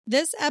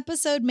This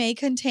episode may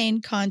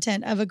contain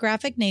content of a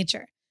graphic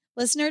nature.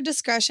 Listener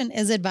discretion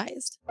is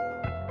advised.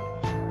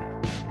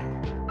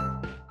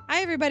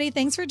 Hi, everybody.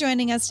 Thanks for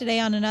joining us today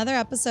on another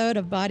episode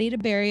of Body to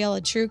Burial,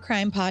 a true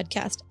crime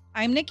podcast.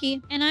 I'm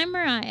Nikki. And I'm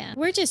Mariah.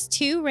 We're just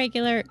two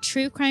regular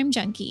true crime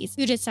junkies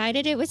who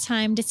decided it was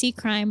time to see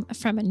crime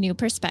from a new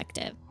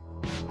perspective.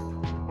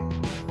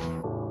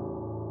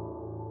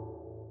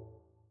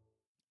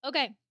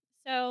 Okay,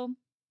 so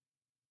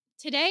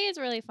today is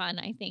really fun,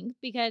 I think,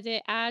 because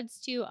it adds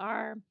to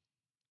our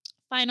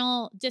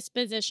final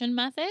disposition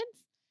methods.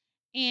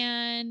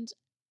 And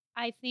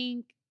I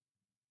think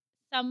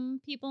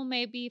some people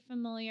may be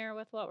familiar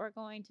with what we're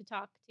going to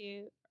talk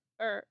to,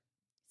 or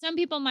some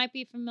people might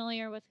be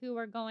familiar with who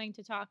we're going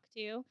to talk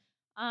to.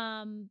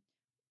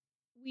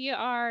 We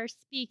are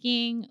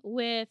speaking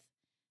with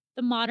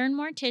the Modern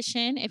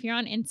Mortician. If you're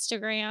on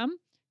Instagram,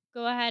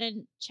 go ahead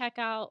and check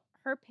out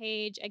her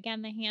page.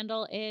 Again, the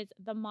handle is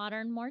The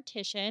Modern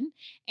Mortician,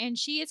 and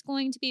she is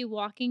going to be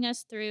walking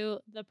us through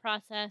the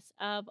process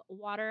of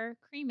water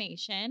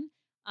cremation.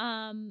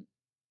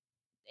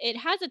 It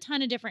has a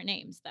ton of different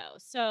names, though.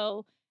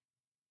 So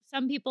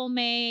some people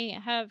may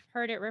have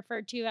heard it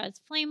referred to as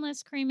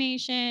flameless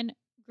cremation,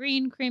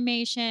 green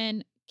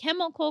cremation,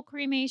 chemical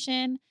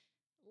cremation,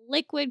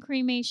 liquid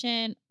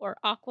cremation, or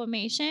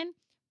aquamation,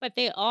 but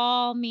they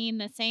all mean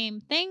the same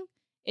thing.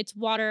 It's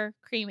water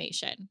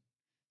cremation.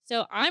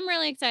 So I'm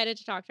really excited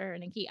to talk to her,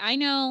 Nikki. I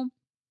know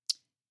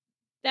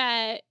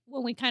that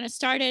when we kind of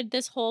started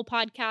this whole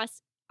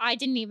podcast, I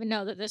didn't even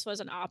know that this was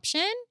an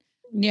option.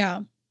 Yeah.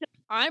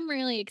 I'm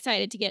really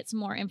excited to get some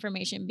more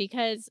information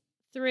because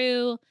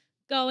through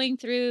going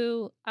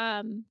through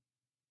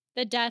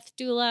the death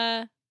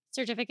doula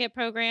certificate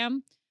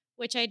program,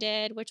 which I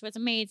did, which was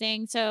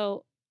amazing.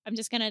 So I'm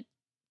just going to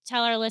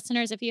tell our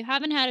listeners, if you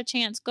haven't had a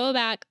chance, go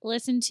back,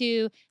 listen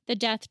to the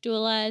death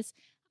doulas.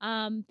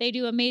 They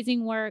do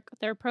amazing work.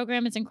 Their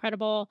program is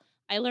incredible.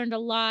 I learned a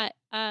lot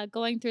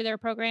going through their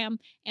program.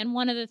 And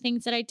one of the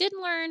things that I did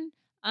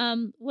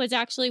learn was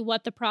actually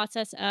what the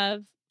process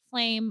of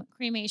flame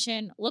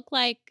cremation looked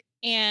like.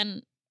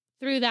 And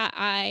through that,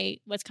 I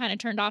was kind of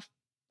turned off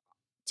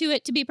to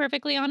it, to be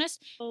perfectly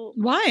honest. So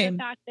why? The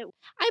fact that,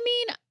 I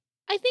mean,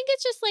 I think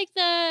it's just like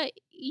I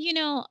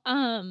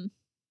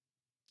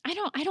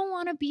don't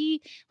want to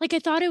be like, I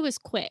thought it was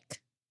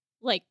quick,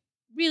 like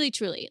really,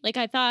 truly. Like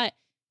I thought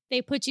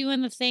they put you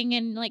in the thing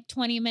in like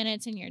 20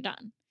 minutes and you're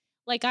done.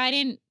 Like I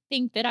didn't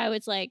think that I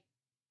was like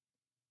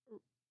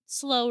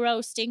slow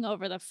roasting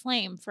over the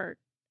flame for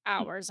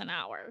hours and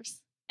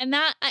hours. And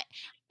that,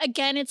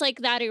 again, it's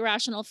like that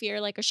irrational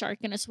fear, like a shark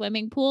in a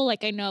swimming pool.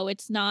 Like I know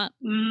it's not,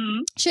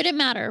 shouldn't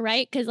matter,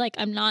 right? Because like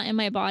I'm not in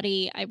my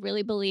body. I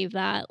really believe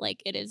that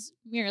like it is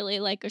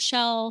merely like a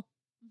shell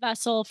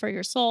vessel for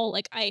your soul.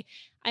 Like I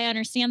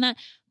understand that.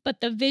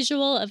 But the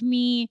visual of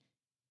me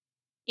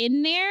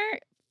in there,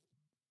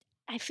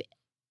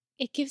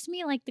 it gives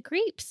me like the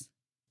creeps.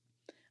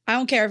 I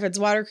don't care if it's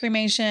water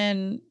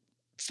cremation,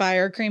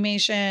 fire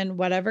cremation,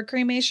 whatever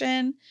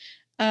cremation.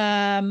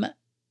 I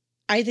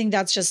think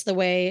that's just the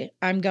way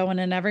I'm going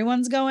and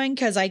everyone's going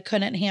because I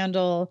couldn't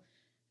handle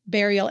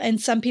burial. And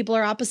some people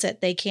are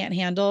opposite. They can't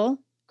handle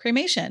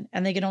cremation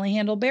and they can only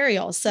handle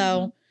burial.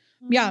 So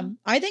yeah,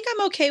 I think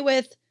I'm okay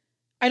with,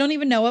 I don't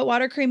even know what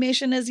water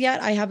cremation is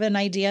yet. I have an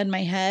idea in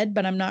my head,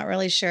 but I'm not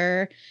really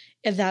sure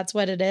if that's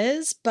what it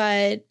is.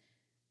 But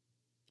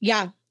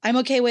yeah, I'm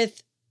okay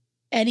with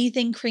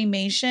anything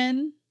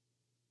cremation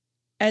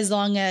as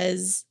long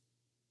as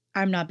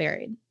I'm not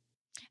buried.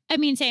 I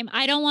mean, same.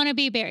 I don't want to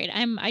be buried.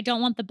 I don't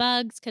want the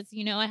bugs because,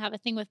 I have a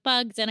thing with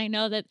bugs and I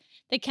know that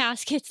the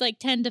caskets like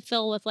tend to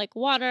fill with like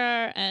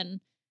water and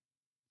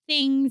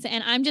things.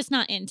 And I'm just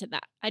not into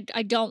that.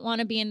 I don't want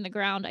to be in the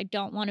ground. I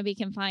don't want to be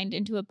confined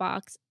into a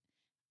box.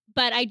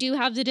 But I do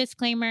have the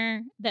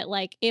disclaimer that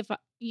like, if,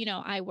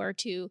 I were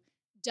to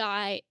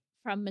die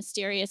from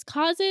mysterious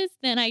causes,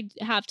 then I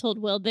have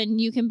told Will, then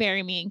you can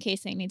bury me in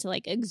case they need to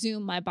like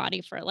exhume my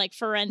body for like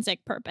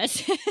forensic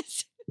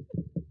purposes.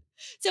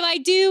 So I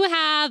do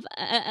have,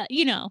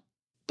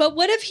 But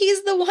what if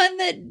he's the one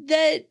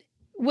that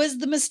was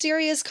the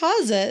mysterious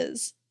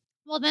causes?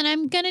 Well, then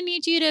I'm going to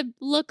need you to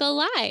look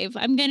alive.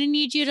 I'm going to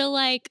need you to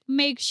like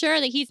make sure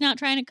that he's not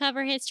trying to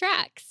cover his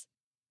tracks.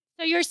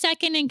 So you're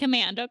second in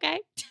command, okay?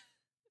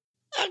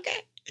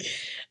 Okay.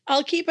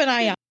 I'll keep an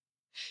eye out.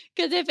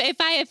 Because if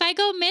I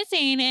go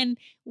missing and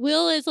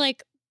Will is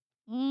like,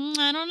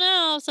 I don't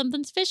know,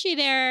 something's fishy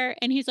there.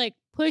 And he's like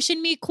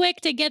pushing me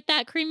quick to get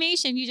that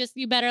cremation.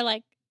 You better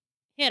like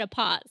hit a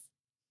pause.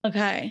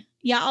 Okay.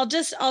 Yeah,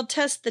 I'll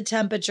test the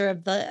temperature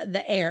of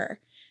the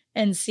air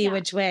and see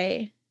which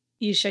way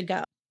you should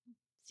go.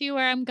 See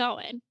where I'm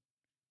going.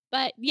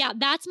 But yeah,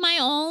 that's my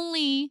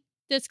only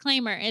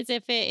disclaimer is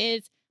if it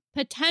is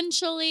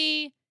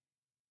potentially,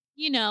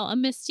 a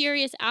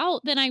mysterious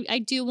out, then I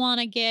do want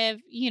to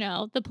give,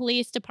 the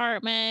police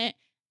department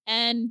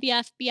and the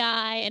FBI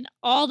and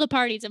all the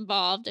parties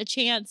involved a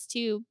chance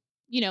to,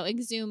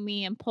 exhume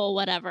me and pull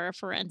whatever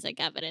forensic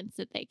evidence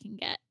that they can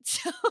get.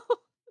 So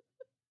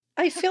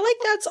I feel like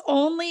that's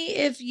only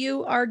if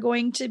you are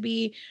going to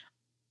be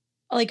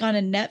like on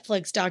a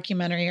Netflix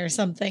documentary or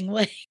something.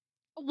 Like,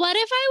 What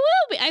if I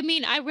will be? I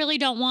mean, I really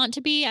don't want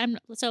to be.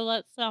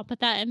 I'll put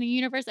that in the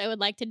universe. I would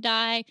like to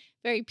die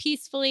very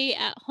peacefully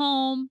at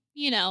home,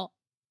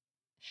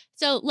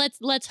 So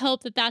let's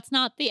hope that that's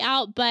not the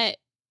out, but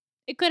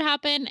it could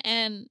happen,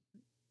 and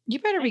you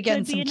better be it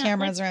getting could be some enough,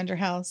 cameras around your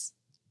house.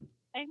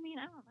 I mean,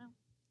 I don't know.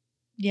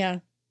 Yeah.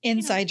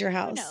 Inside your Who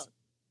house. knows?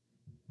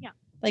 Yeah.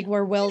 Like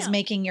where Will's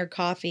making your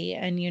coffee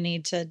and you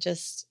need to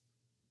just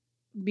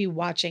be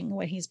watching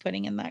what he's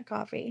putting in that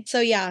coffee. So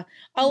yeah,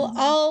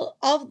 I'll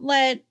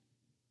let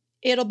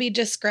it'll be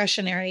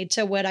discretionary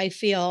to what I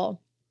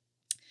feel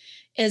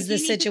is the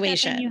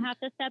situation. You have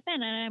to step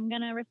in, and I'm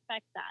gonna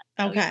respect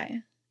that. So okay.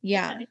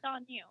 Yeah. It's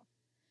on you.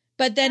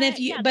 But then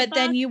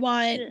then you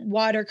want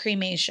water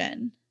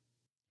cremation.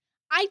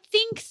 I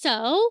think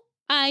so.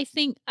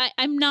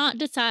 I'm not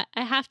decide.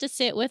 I have to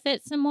sit with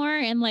it some more,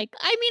 and I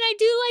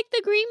do like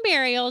the green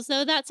burials,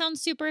 though. That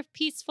sounds super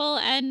peaceful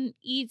and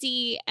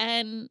easy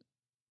and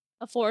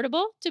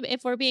affordable,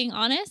 if we're being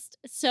honest.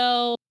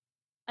 So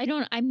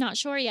I'm not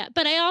sure yet,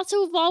 but I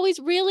also have always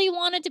really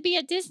wanted to be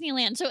at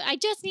Disneyland. So I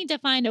just need to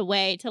find a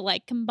way to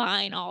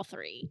combine all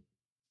three.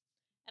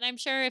 And I'm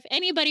sure if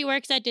anybody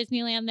works at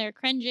Disneyland, they're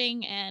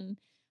cringing and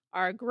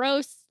are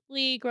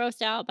grossly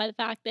grossed out by the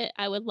fact that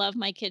I would love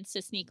my kids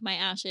to sneak my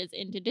ashes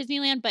into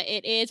Disneyland, but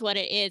it is what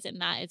it is. And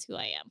that is who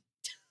I am.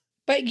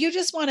 But you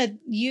just want to,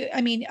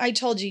 I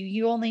told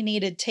you only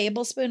need a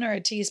tablespoon or a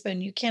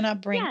teaspoon. You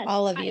cannot bring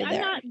all of you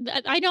there.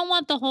 I don't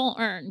want the whole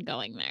urn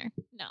going there.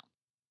 No.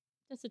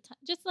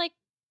 Just like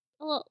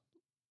a little,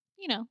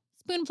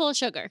 spoonful of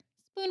sugar,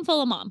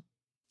 spoonful of mom.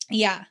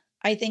 Yeah.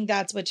 I think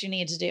that's what you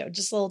need to do.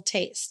 Just a little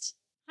taste.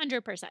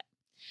 100%.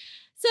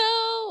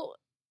 So,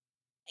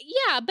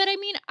 yeah, but I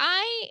mean,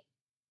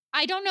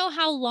 I don't know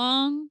how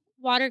long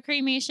water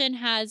cremation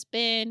has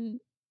been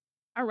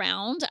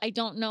around. I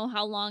don't know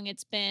how long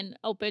it's been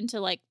open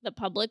to the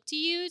public to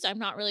use. I'm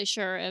not really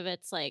sure if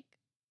it's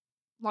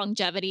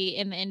longevity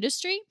in the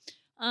industry.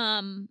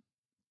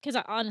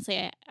 Because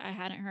honestly, I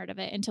hadn't heard of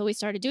it until we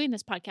started doing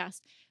this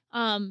podcast.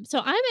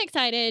 So I'm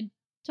excited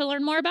to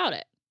learn more about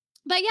it.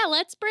 But yeah,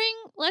 let's bring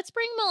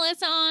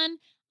Melissa on.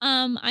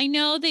 I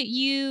know that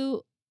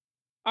you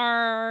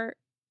are,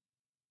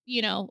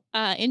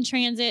 in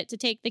transit to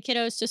take the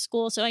kiddos to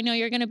school. So I know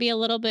you're going to be a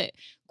little bit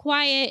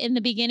quiet in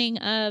the beginning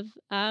of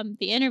the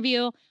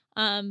interview.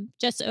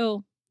 Just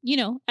so,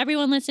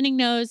 everyone listening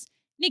knows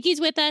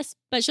Nikki's with us,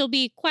 but she'll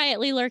be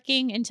quietly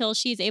lurking until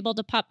she's able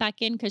to pop back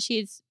in because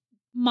she's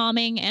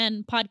momming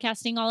and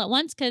podcasting all at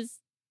once because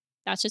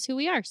that's just who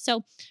we are.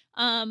 So,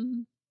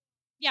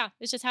 yeah,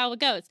 it's just how it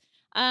goes.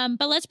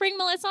 But let's bring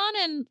Melissa on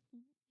and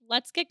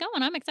let's get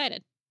going. I'm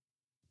excited.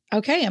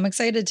 Okay, I'm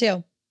excited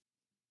too.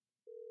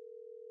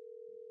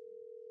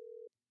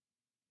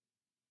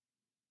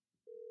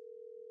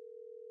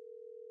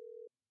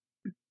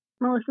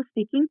 Melissa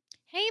speaking.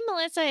 Hey,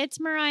 Melissa, it's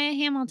Mariah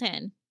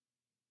Hamilton.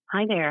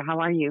 Hi there. How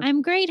are you?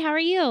 I'm great. How are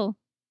you?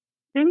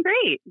 Doing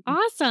great.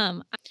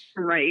 Awesome.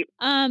 Right.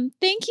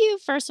 Thank you,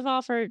 first of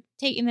all, for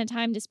taking the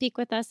time to speak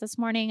with us this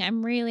morning.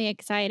 I'm really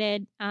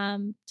excited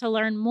to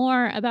learn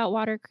more about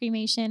water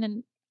cremation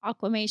and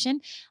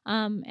aquamation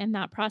and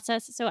that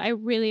process. So I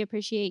really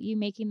appreciate you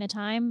making the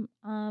time,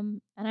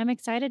 and I'm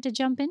excited to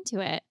jump into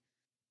it.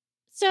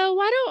 So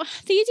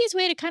the easiest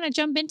way to kind of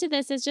jump into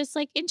this is just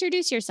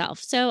introduce yourself.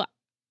 So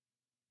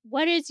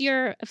what is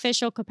your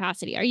official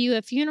capacity? Are you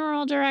a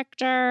funeral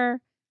director?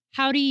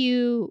 How are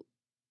you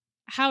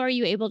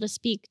able to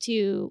speak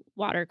to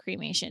water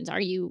cremations?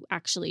 Are you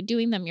actually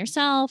doing them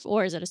yourself,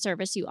 or is it a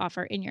service you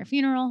offer in your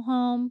funeral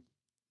home?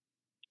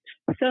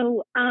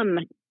 So,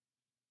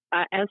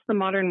 as the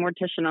Modern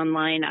Mortician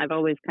Online, I've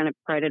always kind of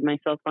prided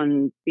myself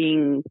on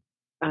being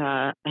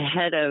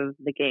ahead of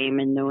the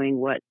game and knowing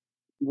what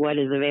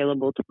is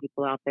available to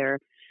people out there.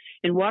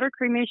 And water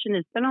cremation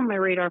has been on my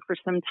radar for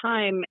some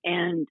time,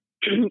 and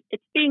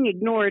it's being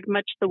ignored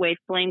much the way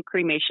flame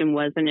cremation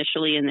was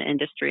initially in the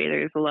industry.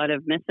 There's a lot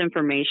of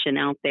misinformation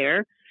out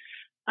there.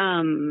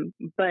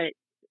 But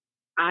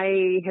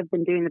I have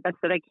been doing the best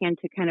that I can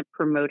to kind of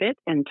promote it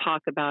and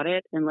talk about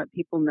it and let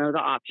people know the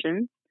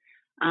options.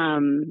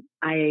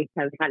 I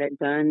have had it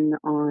done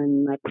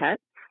on my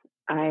pets.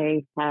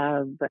 I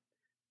have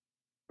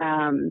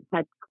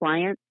had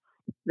clients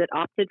that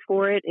opted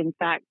for it. In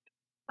fact,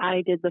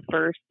 I did the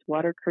first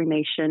water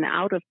cremation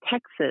out of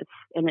Texas,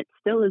 and it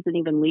still isn't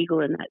even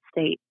legal in that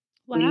state.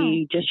 Wow.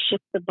 We just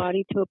shipped the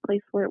body to a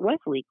place where it was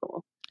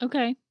legal.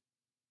 Okay.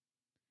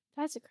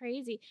 That's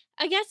crazy.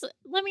 I guess,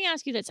 let me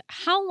ask you this.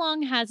 How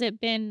long has it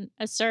been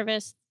a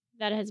service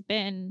that has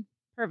been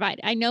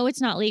provided? I know it's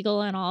not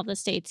legal in all of the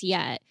states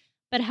yet,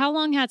 but how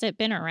long has it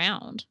been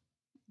around?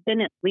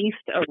 been at least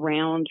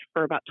around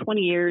for about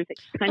 20 years. It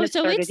kind Oh, of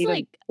so started it's even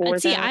like, before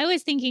see, that. I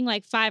was thinking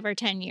like 5 or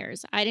 10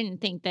 years. I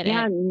didn't think that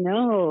Yeah, it.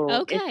 no,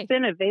 it's Okay.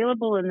 been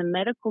available in the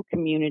medical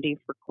community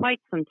for quite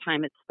some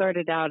time. It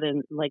started out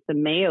in like the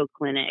Mayo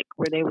Clinic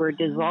where they were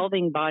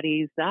dissolving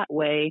bodies that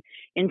way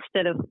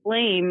instead of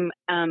flame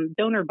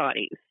donor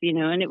bodies,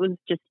 and it was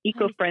just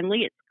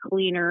eco-friendly. It's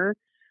cleaner.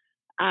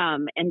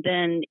 And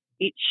then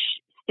each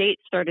state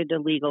started to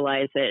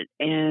legalize it.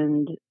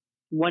 And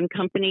one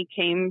company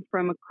came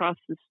from across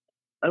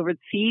over the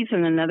seas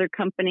and another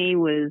company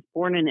was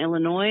born in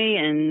Illinois,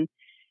 and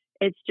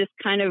it's just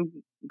kind of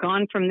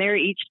gone from there.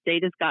 Each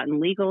state has gotten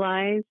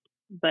legalized,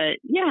 but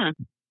yeah.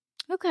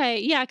 Okay.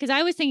 Yeah. Cause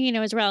I was thinking it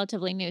was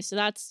relatively new. So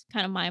that's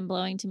kind of mind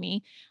blowing to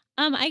me.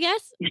 I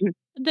guess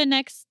the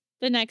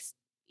next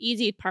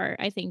easy part,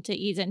 I think, to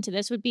ease into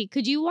this would be,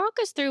 could you walk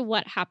us through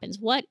what happens?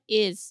 What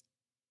is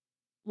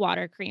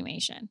water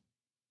cremation?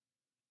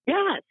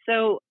 Yeah.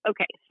 So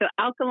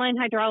alkaline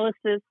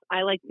hydrolysis,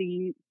 I like to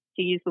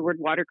use the word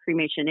water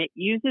cremation. It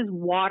uses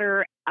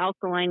water,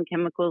 alkaline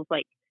chemicals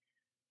like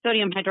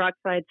sodium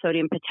hydroxide,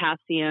 sodium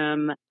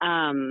potassium,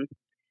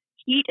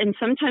 heat, and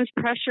sometimes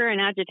pressure and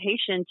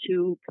agitation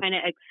to kind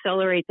of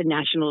accelerate the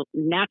natural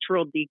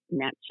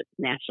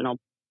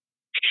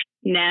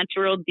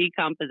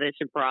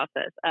decomposition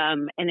process.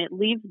 And it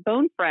leaves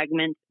bone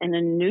fragments in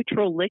a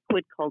neutral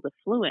liquid called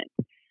effluent.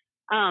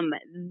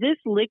 This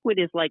liquid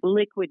is like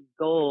liquid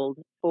gold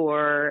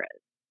for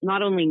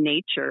not only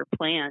nature,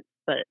 plants,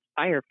 but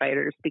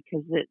firefighters,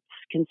 because it's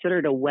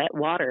considered a wet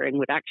water and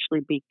would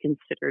actually be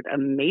considered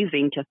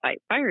amazing to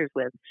fight fires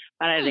with.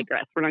 But I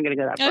digress. We're not going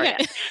to go that far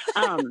yet.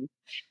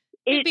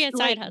 It'd be a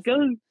side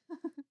hustle.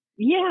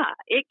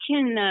 It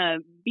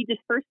can be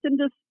dispersed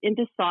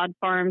into sod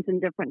farms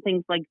and different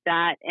things like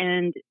that.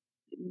 And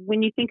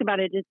when you think about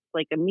it, it's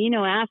like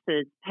amino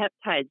acids,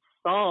 peptides,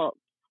 salts,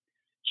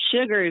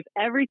 sugars,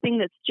 everything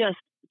that's just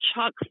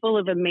chock full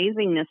of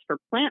amazingness for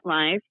plant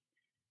life.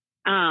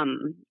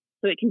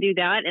 So it can do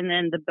that. And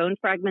then the bone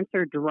fragments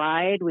are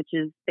dried, which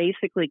is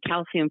basically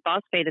calcium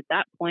phosphate at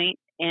that point,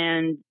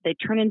 and they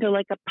turn into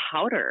like a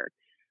powder.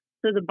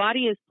 So the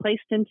body is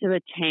placed into a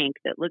tank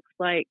that looks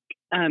like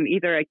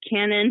either a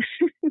cannon,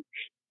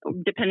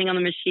 depending on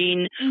the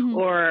machine,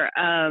 or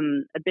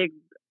a big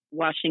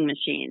washing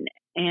machine.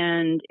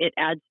 And it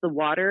adds the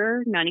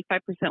water, 95%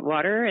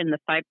 water, and the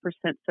 5%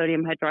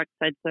 sodium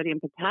hydroxide, sodium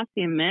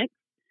potassium mix.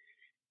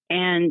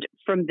 And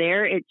from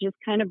there, it just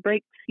kind of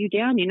breaks you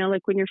down.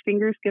 Like when your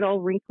fingers get all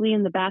wrinkly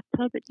in the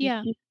bathtub, it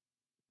just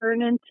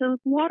turn into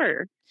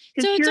water.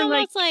 So it's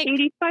almost like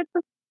 85%.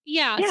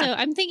 Yeah. So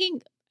I'm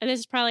thinking, this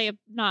is probably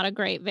not a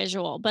great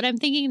visual, but I'm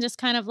thinking just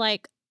kind of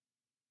like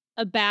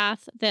a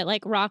bath that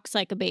like rocks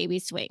like a baby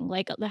swing,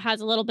 like that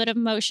has a little bit of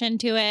motion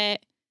to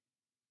it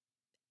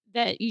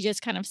that you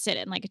just kind of sit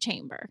in like a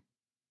chamber.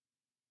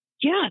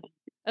 Yeah.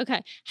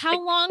 Okay.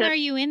 How long are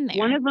you in there?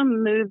 One of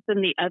them moves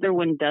and the other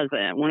one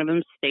doesn't. One of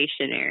them's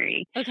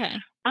stationary. Okay.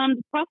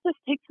 The process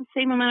takes the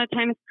same amount of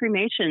time as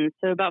cremation,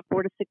 so about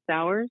 4 to 6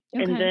 hours.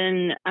 Okay. And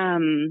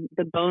then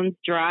the bones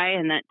dry,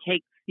 and that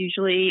takes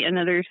usually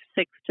another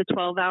 6 to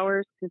 12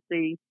 hours because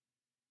they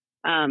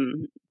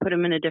put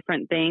them in a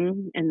different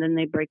thing, and then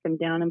they break them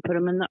down and put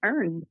them in the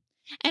urn.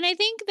 And I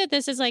think that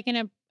this is like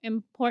an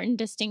important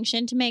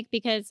distinction to make,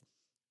 because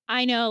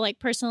I know, like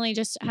personally,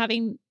 just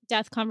having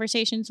death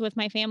conversations with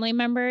my family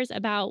members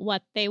about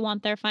what they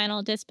want their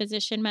final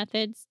disposition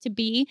methods to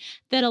be,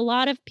 that a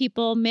lot of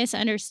people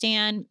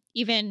misunderstand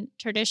even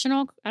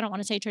traditional, I don't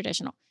want to say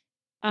traditional,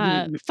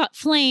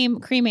 flame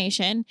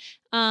cremation,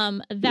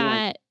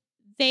 that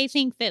they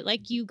think that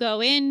like you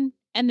go in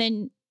and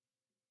then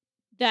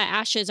the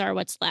ashes are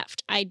what's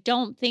left. I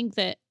don't think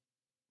that,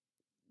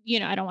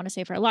 I don't want to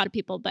say for a lot of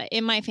people, but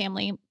in my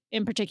family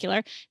in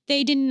particular,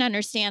 they didn't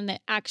understand that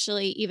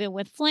actually, even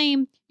with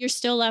flame, you're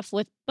still left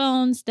with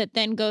bones that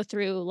then go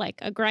through like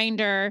a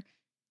grinder,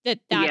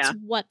 that's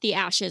what the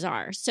ashes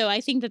are. So I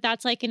think that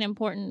that's like an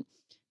important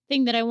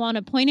thing that I want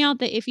to point out,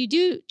 that if you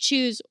do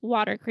choose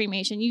water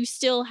cremation, you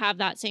still have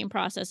that same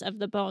process of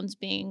the bones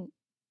being,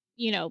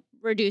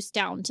 reduced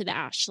down to the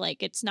ash.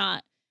 Like it's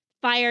not,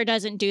 fire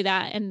doesn't do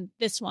that. And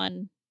this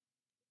one,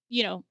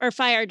 or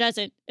fire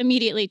doesn't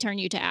immediately turn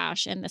you to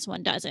ash and this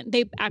one doesn't.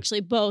 They actually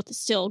both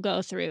still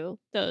go through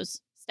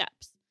those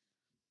steps.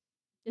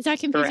 Is that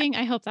confusing?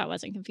 Correct. I hope that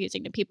wasn't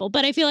confusing to people,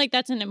 but I feel like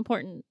that's an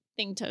important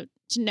thing to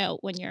note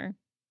when you're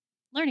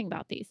learning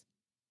about these.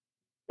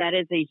 That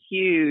is a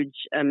huge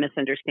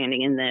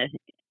misunderstanding in the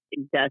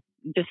death,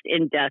 just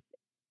in death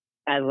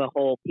as a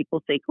whole.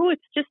 People think, oh,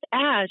 it's just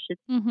ash.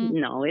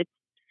 No, it's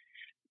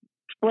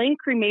flame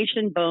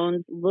cremation.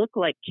 Bones look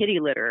like kitty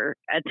litter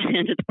at the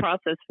end of the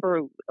process,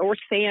 or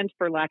sand,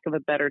 for lack of a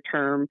better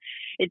term.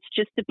 It's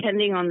just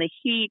depending on the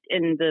heat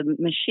and the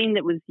machine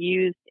that was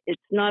used.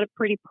 It's not a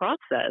pretty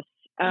process.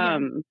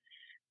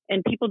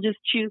 And people just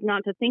choose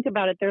not to think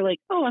about it. They're like,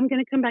 oh, I'm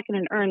going to come back in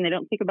an urn. They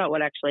don't think about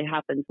what actually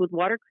happens. With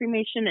water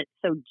cremation, it's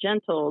so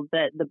gentle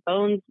that the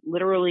bones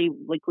literally,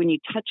 like when you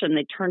touch them,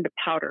 they turn to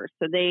powder.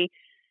 So they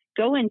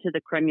go into the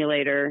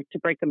cremulator to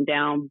break them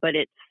down, but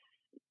it's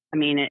I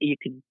mean, you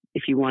could,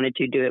 if you wanted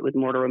to, do it with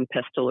mortar and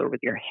pestle or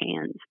with your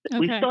hands. But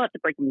we still have to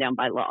break them down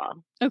by law.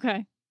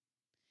 Okay.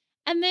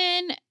 And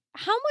then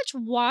how much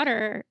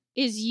water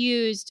is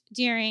used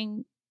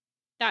during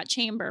that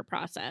chamber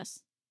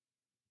process?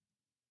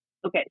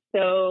 Okay,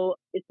 so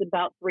it's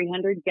about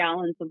 300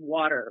 gallons of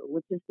water,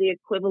 which is the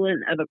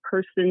equivalent of a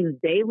person's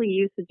daily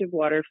usage of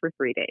water for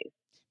 3 days.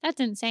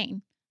 That's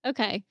insane.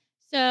 Okay.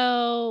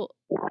 So,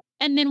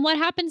 and then what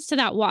happens to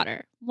that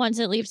water once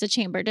it leaves the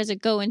chamber? Does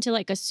it go into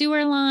like a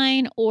sewer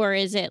line, or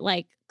is it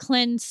like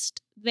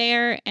cleansed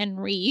there and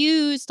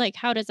reused? Like,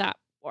 how does that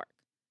work?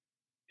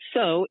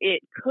 So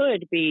it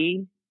could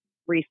be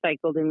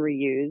recycled and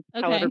reused.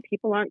 Okay. However,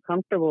 people aren't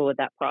comfortable with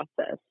that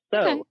process.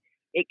 So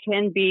it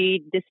can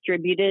be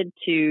distributed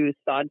to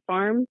sod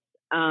farms.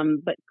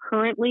 But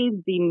currently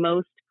the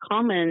most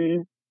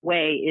common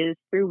way is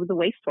through the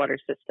wastewater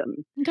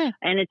system. Okay.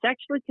 And it's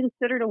actually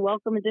considered a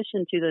welcome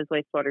addition to those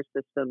wastewater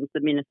systems,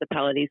 the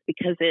municipalities,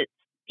 because it's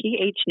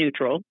pH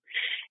neutral.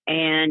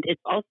 And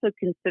it's also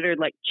considered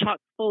like chock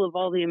full of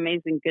all the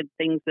amazing good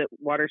things that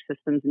water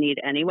systems need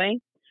anyway.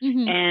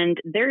 Mm-hmm. And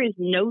there is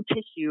no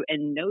tissue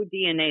and no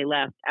DNA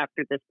left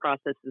after this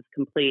process is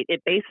complete.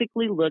 It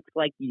basically looks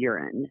like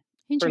urine,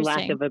 for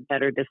lack of a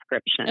better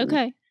description.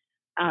 Okay.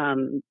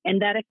 And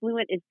that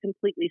effluent is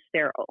completely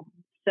sterile.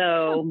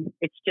 So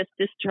it's just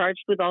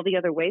discharged with all the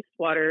other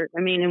wastewater. I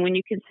mean, and when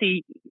you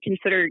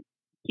consider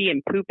pee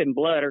and poop and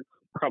blood are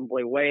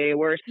probably way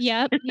worse.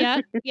 Yep. Yeah.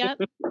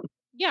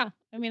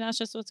 I mean, that's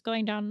just what's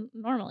going down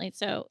normally.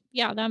 So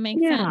yeah, that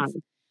makes sense.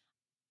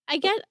 I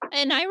guess,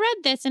 and I read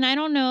this, and I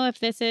don't know if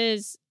this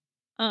is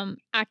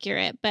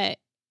accurate, but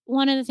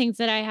one of the things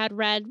that I had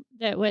read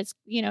that was,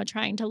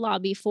 trying to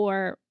lobby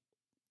for,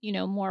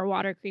 more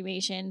water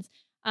cremations,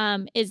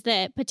 is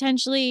that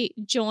potentially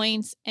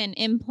joints and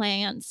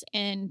implants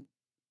and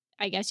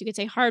I guess you could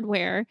say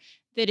hardware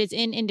that is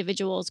in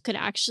individuals could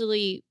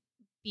actually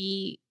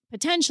be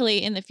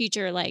potentially in the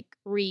future like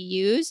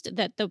reused,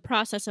 that the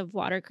process of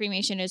water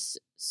cremation is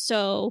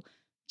so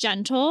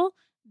gentle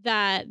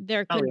that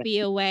there could be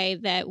a way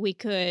that we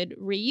could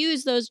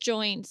reuse those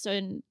joints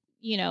and,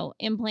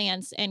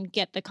 implants and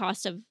get the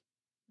cost of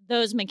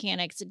those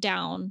mechanics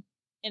down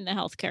in the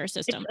healthcare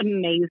system. It's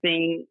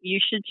amazing. You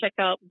should check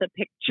out the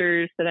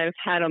pictures that I've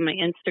had on my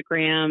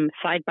Instagram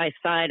side by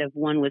side of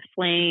one with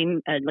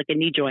flame, like a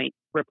knee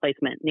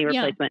replacement,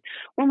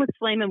 one with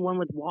flame and one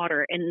with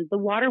water. And the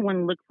water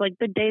one looks like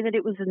the day that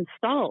it was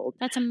installed.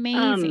 That's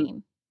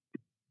amazing.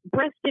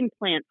 Breast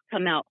implants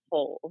come out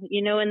whole,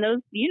 and those,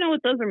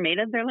 what those are made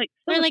of? They're like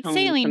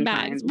saline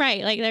sometimes. bags,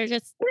 right? Like they're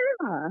just,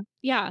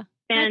 yeah.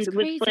 And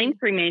with flame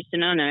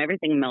cremation, oh no,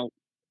 everything melts.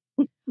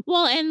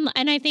 Well,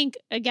 and I think,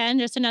 again,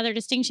 just another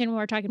distinction when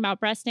we're talking about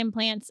breast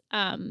implants,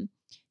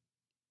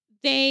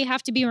 they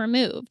have to be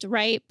removed,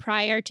 right,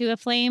 prior to a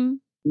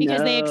flame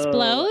because they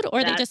explode,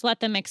 or they just let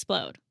them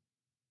explode?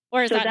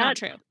 Or is that not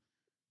true?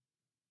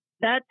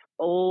 That's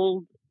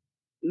old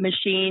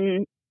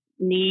machine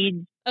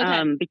needs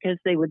because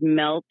they would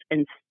melt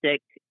and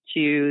stick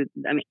to,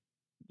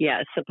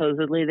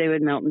 supposedly they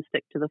would melt and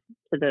stick to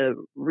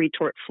the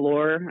retort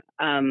floor.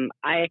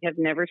 I have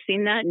never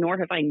seen that, nor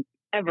have I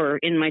ever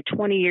in my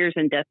 20 years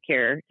in death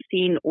care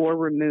seen or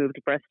removed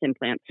breast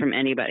implants from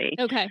anybody.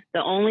 Okay.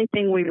 The only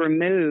thing we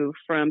remove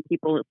from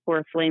people for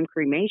a flame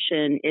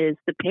cremation is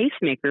the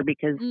pacemaker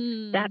because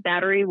that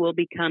battery will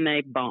become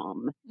a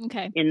bomb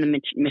in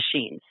the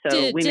machine.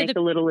 So we make a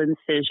little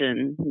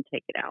incision and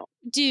take it out.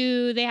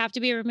 Do they have to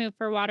be removed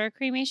for water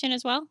cremation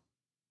as well?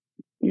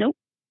 Nope.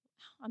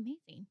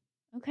 Amazing.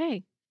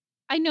 Okay.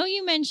 I know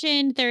you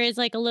mentioned there is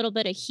like a little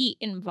bit of heat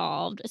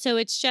involved. So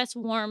it's just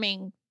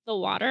warming the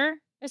water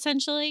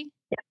essentially?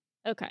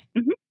 Yeah. Okay.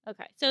 Mm-hmm.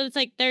 Okay. So it's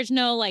like there's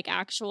no like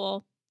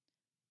actual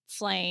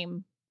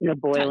flame. No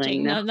boiling.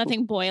 Touching,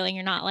 nothing boiling.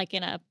 You're not like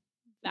in a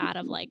vat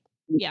of like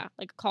a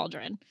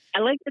cauldron. I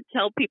like to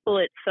tell people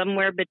it's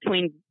somewhere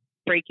between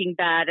Breaking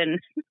Bad and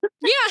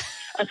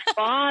a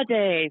spa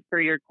day for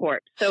your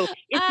corpse. So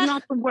it's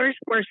not the worst.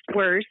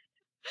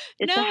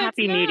 It's a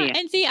happy medium.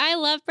 And see, I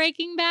love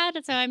Breaking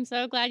Bad, so I'm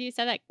so glad you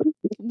said that.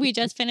 We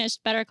just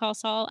finished Better Call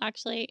Saul,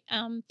 actually,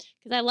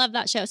 because I love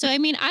that show. So, I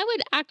mean, I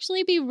would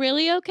actually be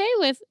really okay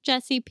with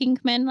Jesse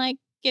Pinkman, like,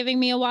 giving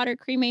me a water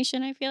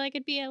cremation. I feel like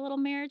it'd be a little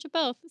marriage of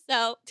both.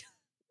 So,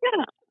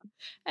 yeah,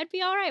 I'd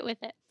be all right with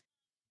it.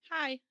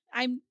 Hi,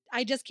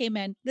 I just came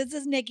in. This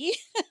is Nikki.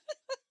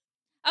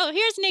 Oh,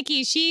 here's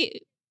Nikki.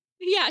 She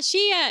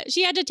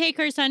had to take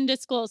her son to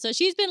school, so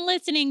she's been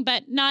listening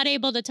but not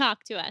able to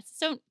talk to us.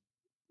 So,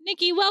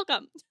 Nikki,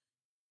 welcome.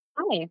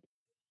 Hi.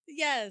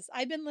 Yes,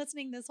 I've been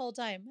listening this whole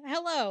time.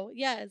 Hello.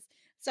 Yes.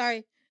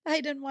 Sorry. I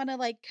didn't want to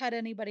like cut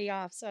anybody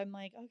off. So I'm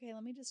like, okay,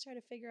 let me just try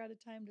to figure out a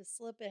time to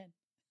slip in.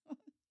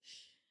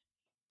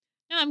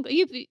 No,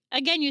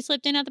 you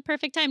slipped in at the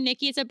perfect time.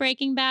 Nikki's a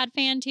Breaking Bad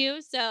fan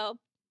too. So,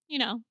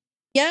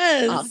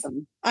 Yes.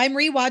 Awesome. I'm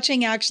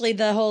rewatching actually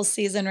the whole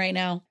season right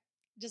now.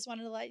 Just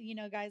wanted to let you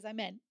know, guys, I'm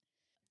in. Do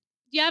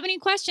you have any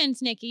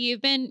questions, Nikki?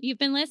 You've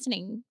been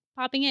listening,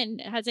 popping in.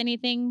 Has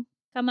anything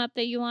come up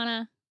that you want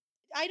to?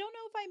 I don't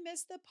know if I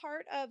missed the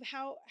part of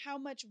how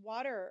much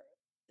water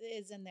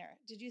is in there.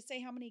 Did you say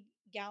how many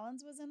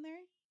gallons was in there?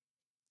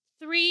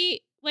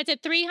 Was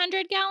it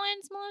 300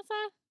 gallons,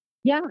 Melissa?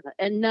 Yeah,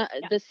 and Yeah.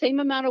 the same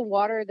amount of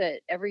water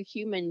that every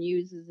human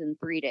uses in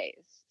 3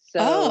 days. So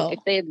if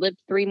Oh, they had lived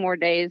 3 more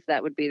days,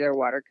 that would be their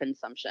water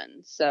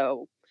consumption.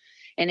 So,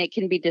 and it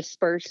can be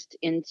dispersed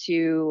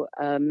into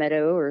a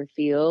meadow or a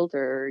field,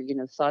 or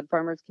sod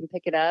farmers can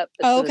pick it up.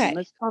 But oh, the okay.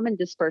 most common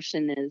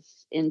dispersion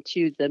is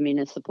into the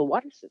municipal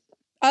water system.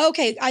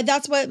 Okay,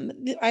 that's what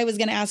I was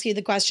going to ask you.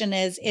 The question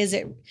is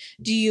it,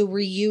 do you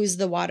reuse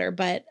the water?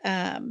 But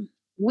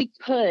We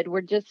could,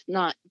 we're just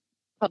not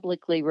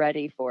publicly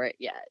ready for it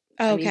yet.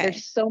 I mean, okay,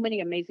 there's so many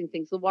amazing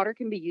things. The water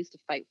can be used to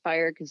fight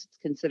fire because it's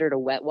considered a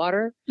wet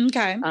water.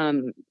 okay,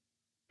 Um,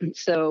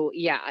 so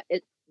yeah,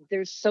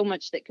 there's so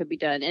much that could be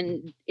done,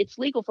 and it's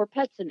legal for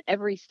pets in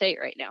every state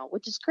right now,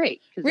 which is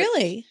great.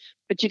 really?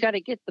 But you got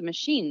to get the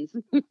machines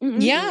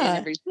in Yeah.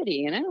 every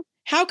city,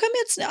 How come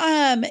it's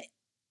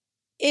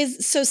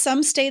is so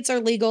some states are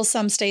legal,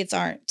 some states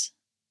aren't?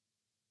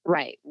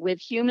 Right.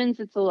 With humans,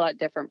 it's a lot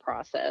different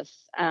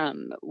process.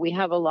 We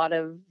have a lot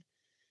of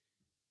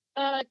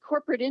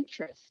corporate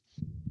interests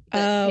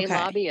that pay Okay.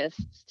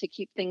 lobbyists to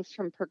keep things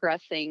from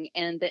progressing.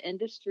 And the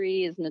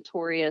industry is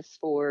notorious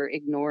for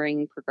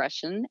ignoring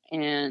progression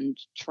and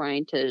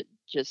trying to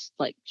just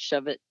like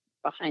shove it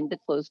behind the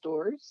closed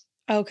doors.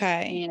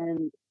 Okay.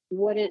 And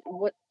what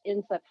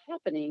ends up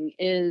happening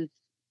is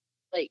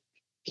like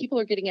people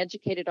are getting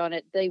educated on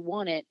it. They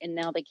want it, and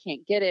now they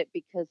can't get it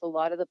because a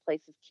lot of the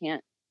places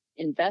can't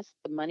invest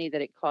the money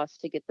that it costs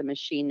to get the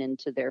machine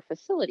into their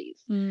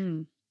facilities.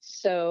 Mm.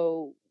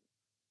 So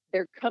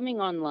they're coming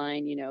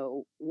online,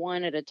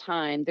 one at a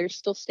time. There's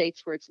still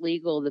states where it's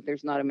legal that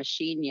there's not a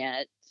machine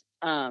yet,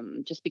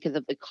 just because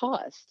of the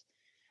cost.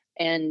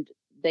 And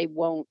they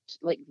won't,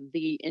 like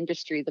the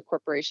industry, the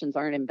corporations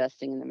aren't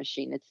investing in the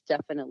machine. It's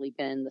definitely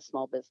been the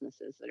small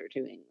businesses that are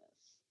doing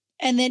this.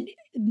 And then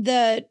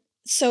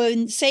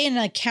say in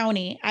a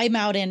county, I'm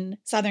out in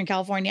Southern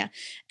California,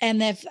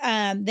 and if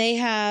they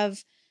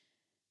have,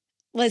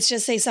 let's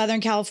just say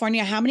Southern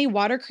California, how many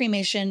water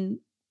cremation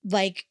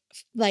like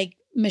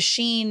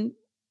machine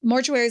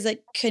mortuaries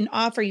that can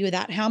offer you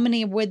that? How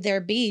many would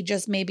there be?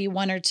 Just maybe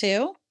one or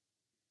two?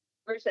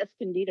 Where's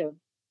Escondido?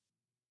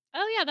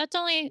 Oh yeah,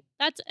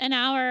 that's an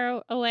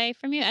hour away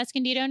from you.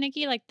 Escondido,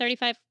 Nikki, like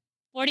 45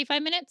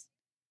 minutes.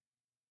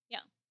 Yeah.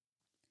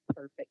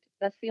 Perfect.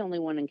 That's the only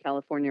one in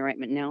California right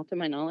now, to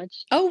my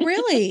knowledge. Oh,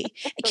 really?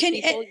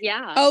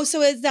 Yeah. Oh,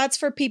 so that's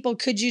for people.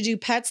 Could you do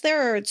pets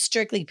there, or it's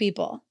strictly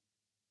people?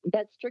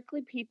 That's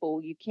strictly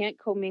people. You can't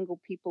commingle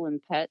people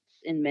and pets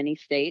in many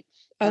states,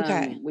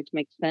 Okay. which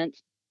makes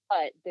sense.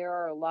 But there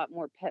are a lot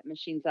more pet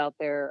machines out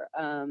there.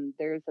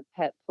 There's a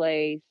pet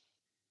place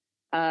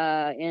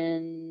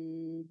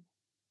in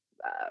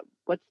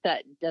what's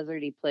that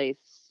deserty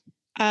place?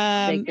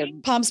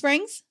 Jacob. Palm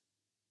Springs?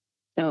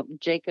 No,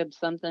 Jacob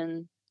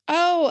something.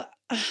 Oh,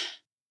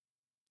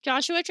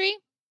 Joshua Tree?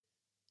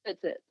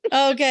 That's it.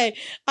 okay.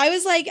 I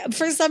was like,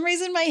 for some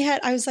reason in my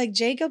head, I was like,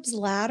 Jacob's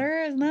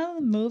Ladder? Isn't that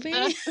a movie?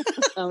 I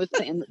was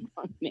saying the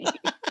wrong name.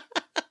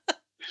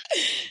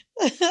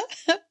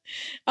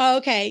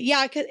 Okay.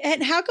 Yeah.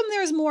 And how come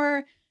there's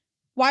more?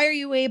 Why are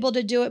you able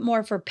to do it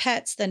more for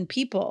pets than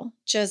people?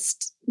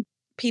 Just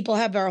people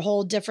have a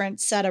whole different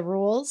set of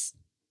rules,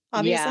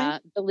 obviously. Yeah,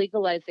 the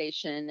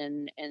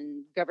legalization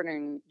and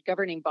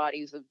governing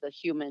bodies of the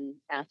human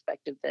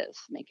aspect of this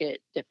make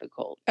it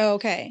difficult.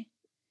 Okay.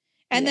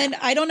 And then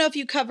I don't know if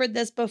you covered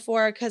this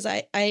before, because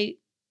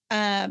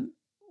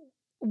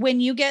when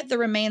you get the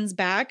remains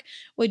back,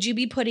 would you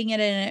be putting it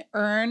in an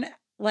urn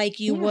like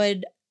you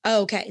would?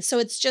 Oh, okay. So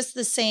it's just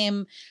the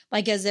same,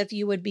 like as if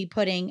you would be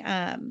putting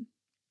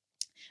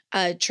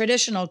a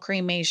traditional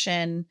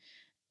cremation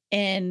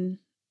in,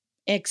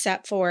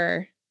 except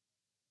for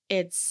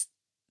it's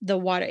the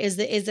water. Is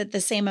it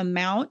the same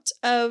amount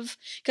of,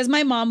 because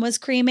my mom was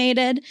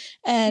cremated,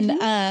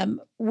 and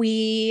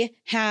we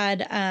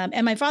had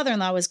and my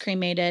father-in-law was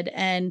cremated,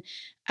 and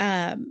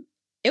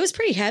it was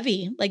pretty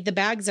heavy. Like the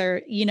bags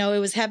are, it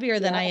was heavier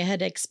than I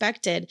had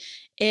expected.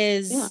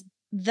 Is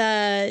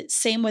the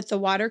same with the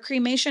water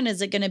cremation?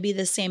 Is it going to be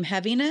the same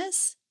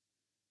heaviness?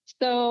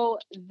 So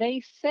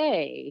they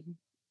say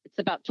it's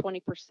about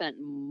 20%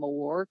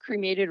 more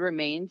cremated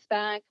remains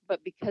back,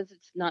 but because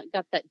it's not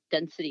got that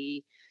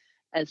density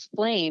as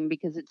flame,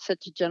 because it's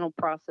such a gentle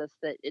process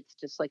that it's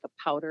just like a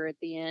powder at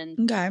the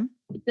end. Okay.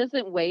 It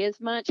doesn't weigh as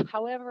much.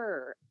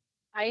 However,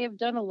 I have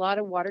done a lot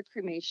of water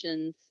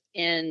cremations,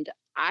 and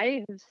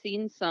I have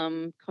seen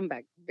some come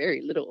back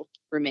very little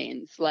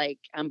remains. Like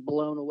I'm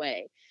blown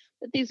away.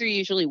 But these are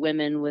usually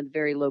women with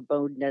very low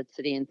bone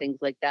density and things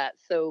like that.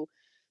 So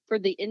for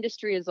the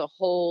industry as a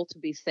whole to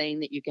be saying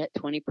that you get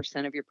 20%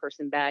 of your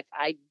person back,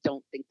 I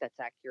don't think that's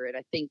accurate.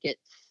 I think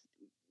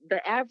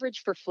the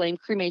average for flame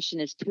cremation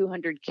is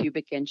 200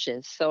 cubic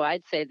inches. So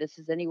I'd say this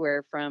is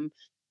anywhere from,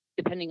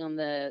 depending on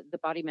the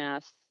body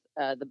mass,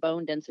 the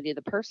bone density of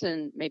the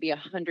person, maybe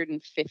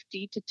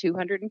 150 to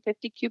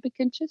 250 cubic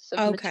inches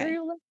of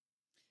material.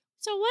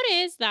 So what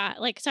is that?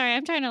 Like, sorry,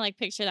 I'm trying to like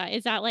picture that.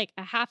 Is that like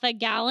a half a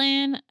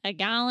gallon,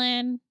 like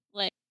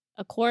a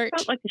About quart,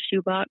 like a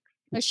shoebox.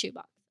 a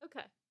shoebox?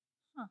 Okay.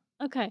 Huh.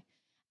 Okay.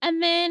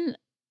 And then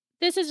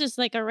this is just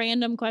like a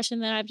random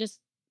question that I've just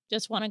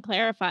want to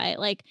clarify.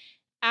 Like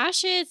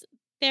ashes,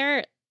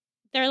 they're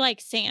they're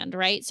like sand,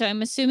 right? So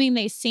I'm assuming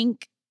they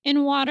sink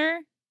in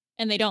water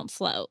and they don't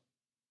float.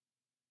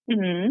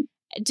 Hmm.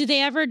 Do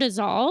they ever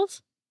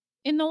dissolve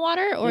in the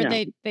water or No,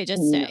 they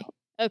just no, stay?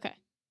 Okay.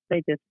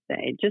 they just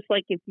say, just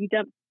like if you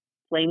dump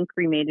flame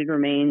cremated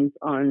remains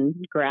on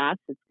grass,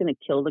 it's going to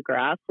kill the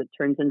grass. It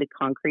turns into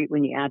concrete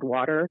when you add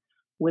water.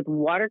 With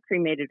water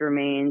cremated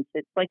remains,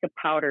 it's like a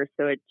powder.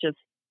 So it just,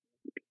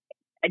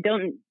 I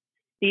don't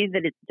see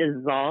that it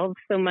dissolves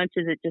so much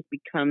as it just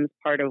becomes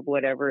part of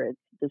whatever it's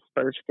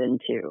dispersed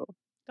into.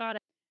 Got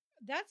it.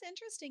 That's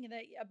interesting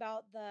that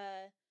about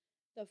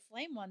the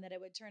flame one that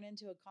it would turn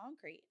into a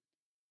concrete.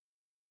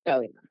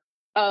 Oh, yeah.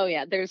 Oh,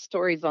 yeah. There's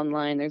stories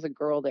online. There's a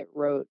girl that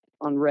wrote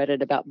on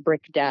Reddit about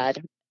Brick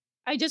Dad.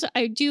 I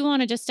do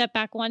want to just step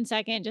back 1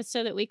 second just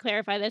so that we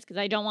clarify this because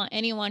I don't want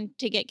anyone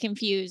to get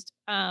confused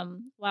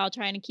while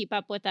trying to keep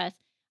up with us.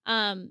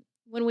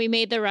 When we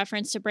made the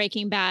reference to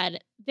Breaking Bad,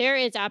 there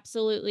is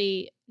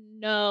absolutely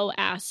no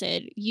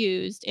acid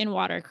used in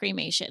water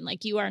cremation.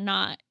 Like you are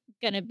not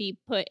going to be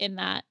put in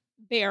that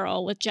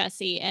barrel with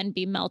Jesse and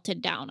be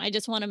melted down. I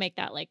just want to make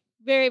that like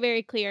very,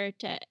 very clear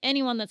to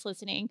anyone that's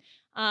listening.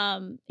 It's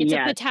a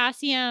Yes.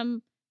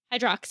 potassium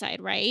hydroxide,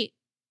 right?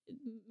 Yes.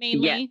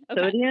 Mainly.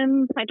 Okay.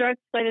 Sodium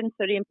hydroxide and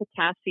sodium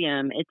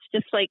potassium. It's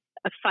just like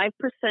a 5%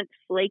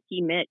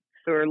 flaky mix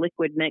or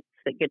liquid mix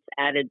that gets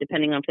added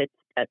depending on if it's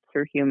pets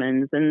or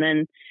humans. And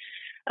then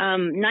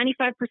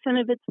 95%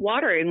 of it's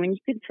water. And when you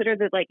consider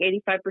that like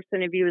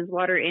 85% of you is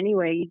water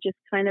anyway, you just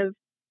kind of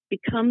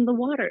become the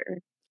water.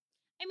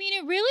 I mean,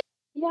 it really.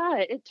 Yeah,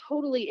 it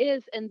totally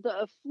is. And the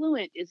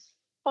effluent is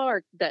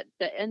far, that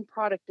the end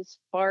product is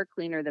far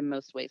cleaner than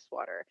most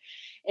wastewater.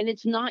 And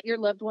it's not your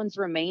loved one's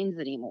remains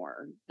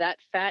anymore. That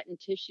fat and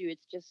tissue,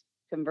 it's just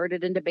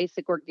converted into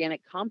basic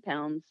organic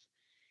compounds.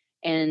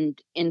 And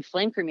in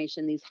flame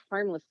cremation, these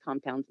harmless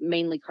compounds,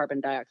 mainly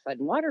carbon dioxide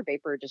and water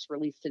vapor, are just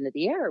released into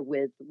the air.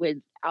 With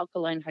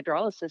alkaline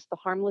hydrolysis, the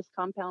harmless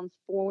compounds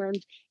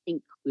formed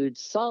include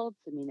salts,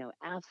 amino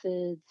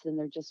acids, and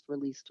they're just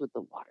released with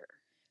the water.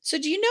 So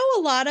do you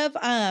know a lot of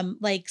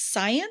like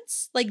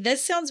science? Like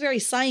this sounds very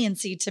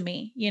sciency to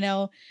me,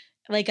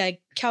 like a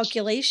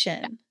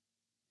calculation.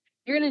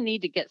 You're going to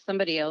need to get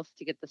somebody else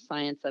to get the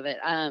science of it.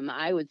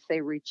 I would say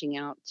reaching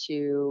out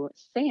to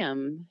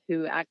Sam,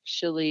 who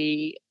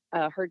actually,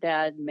 her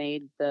dad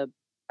made the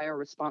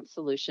bioresponse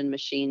solution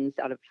machines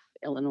out of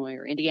Illinois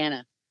or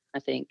Indiana, I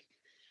think.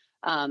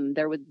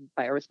 They're with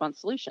bioresponse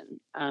solution.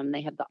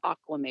 They have the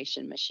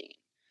aquamation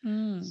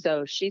machine.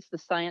 So she's the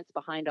science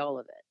behind all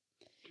of it.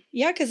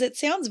 Yeah, because it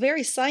sounds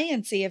very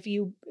sciency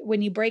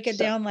when you break it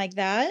down like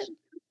that.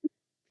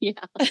 Yeah.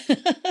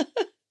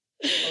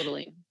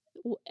 Totally.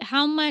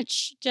 How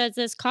much does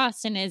this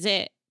cost, and is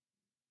it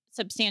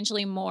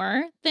substantially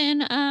more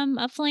than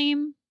a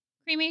flame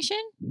cremation?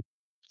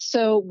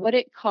 So what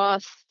it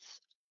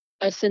costs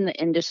us in the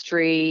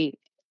industry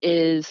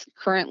is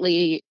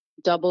currently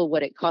double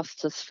what it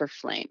costs us for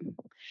flame.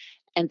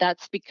 And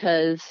that's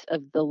because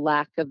of the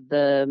lack of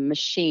the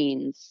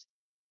machines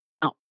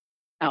out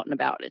and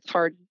about. It's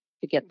hard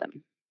to get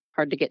them,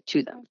 hard to get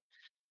to them.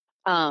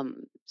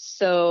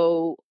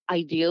 So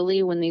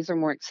ideally, when these are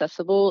more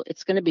accessible,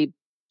 it's going to be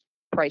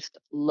priced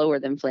lower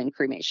than flame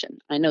cremation.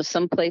 I know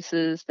some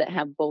places that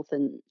have both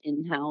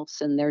in-house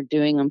and they're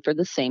doing them for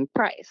the same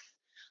price.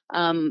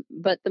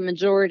 But the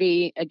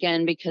majority,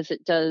 again, because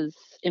it does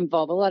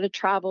involve a lot of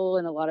travel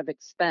and a lot of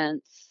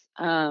expense,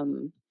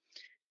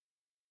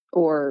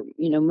 or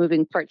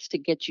moving parts to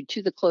get you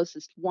to the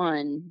closest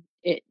one,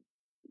 it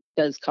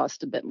does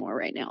cost a bit more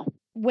right now.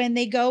 When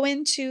they go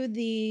into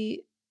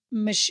the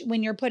machine, when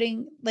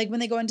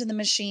they go into the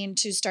machine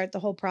to start the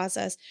whole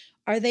process,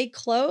 are they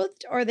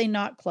clothed or are they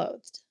not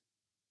clothed?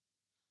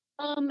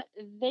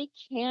 They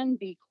can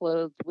be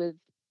clothed with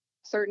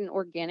certain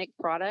organic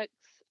products,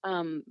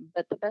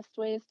 but the best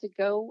way is to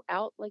go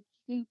out like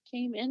you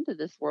came into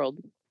this world,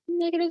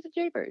 naked as a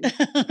jaybird.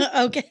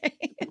 Okay.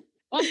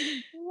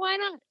 Why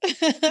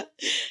not?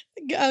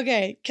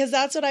 Okay, because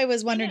that's what I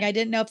was wondering. I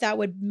didn't know if that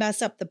would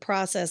mess up the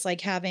process,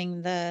 like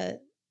having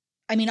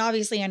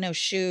obviously I know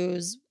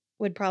shoes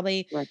would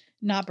probably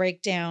not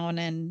break down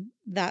and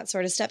that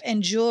sort of stuff.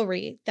 And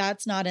jewelry,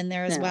 that's not in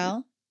there as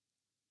well.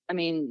 I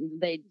mean,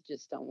 they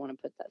just don't want to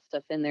put that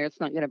stuff in there. It's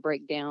not going to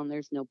break down.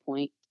 There's no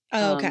point.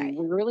 Oh, okay.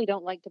 We really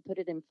don't like to put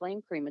it in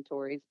flame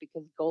crematories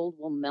because gold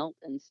will melt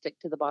and stick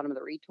to the bottom of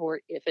the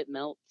retort if it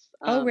melts.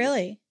 Oh,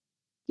 really?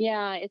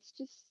 Yeah, it's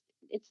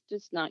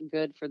just not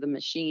good for the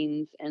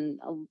machines, and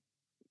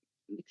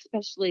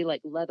especially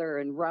like leather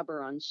and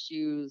rubber on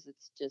shoes.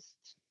 It's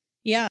just.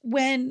 Yeah.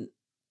 When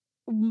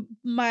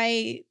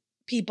my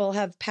people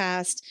have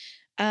passed,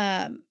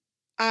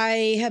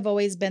 I have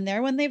always been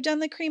there when they've done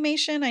the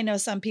cremation. I know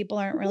some people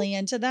aren't really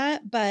into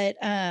that, but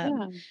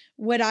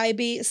would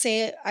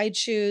say I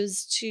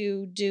choose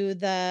to do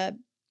the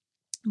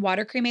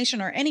water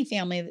cremation, or any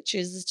family that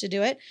chooses to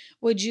do it,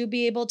 would you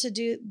be able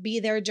to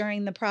be there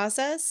during the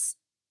process?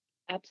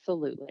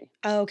 Absolutely.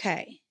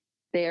 Okay.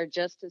 They are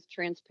just as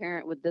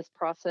transparent with this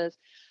process.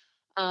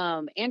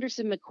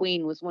 Anderson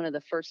McQueen was one of the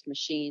first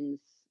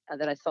machines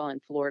that I saw in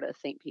Florida,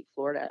 St. Pete,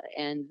 Florida.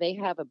 And they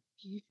have a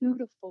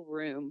beautiful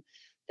room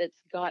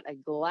that's got a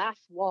glass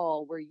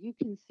wall where you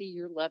can see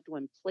your loved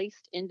one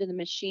placed into the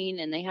machine,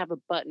 and they have a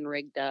button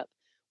rigged up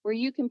where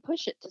you can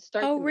push it to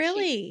start the machine. Oh,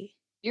 really?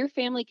 Your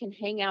family can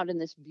hang out in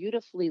this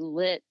beautifully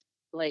lit,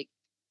 like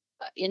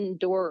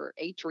indoor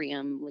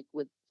atrium, like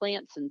with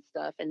plants and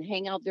stuff, and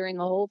hang out during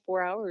the whole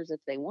 4 hours if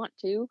they want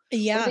to.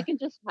 Yeah. Or they can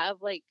just have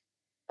like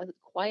a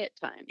quiet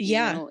time.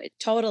 Yeah,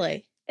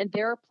 totally. And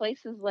there are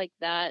places like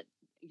that.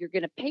 You're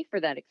going to pay for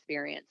that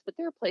experience, but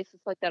there are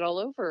places like that all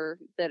over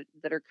that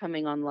are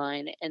coming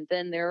online. And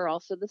then there are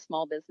also the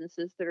small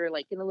businesses that are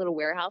like in a little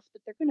warehouse,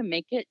 but they're going to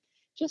make it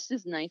just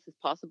as nice as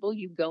possible.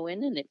 You go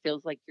in and it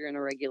feels like you're in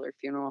a regular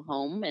funeral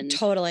home, and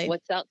totally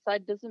what's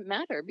outside doesn't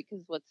matter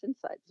because what's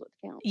inside is what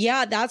counts.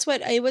 Yeah, that's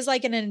what it was,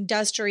 like an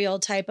industrial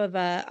type of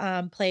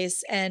a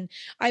place. And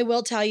I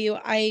will tell you,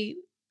 I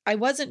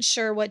wasn't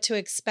sure what to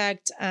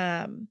expect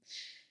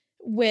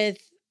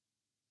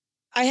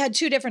I had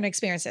two different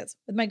experiences.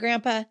 With my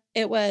grandpa,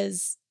 it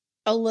was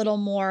a little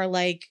more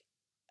like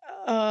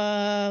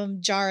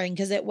jarring,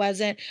 because it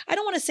wasn't, I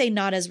don't want to say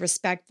not as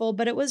respectful,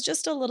 but it was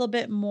just a little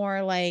bit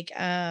more like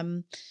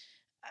I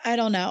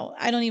don't know.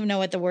 I don't even know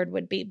what the word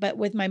would be. But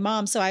with my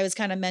mom, so I was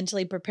kind of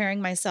mentally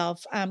preparing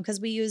myself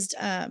because we used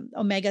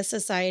Omega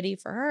Society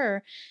for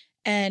her,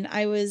 and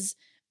I was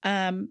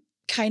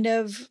kind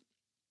of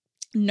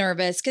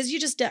nervous because you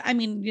just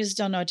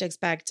don't know what to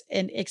expect,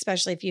 and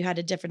especially if you had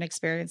a different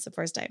experience the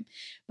first time.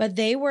 But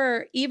they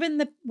were,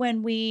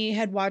 when we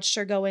had watched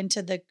her go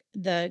into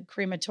the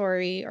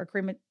crematory or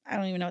I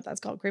don't even know what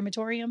that's called,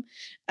 crematorium,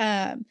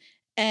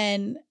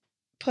 and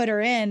put her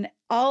in,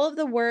 all of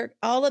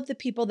the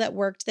people that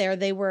worked there,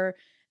 they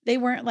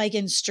weren't like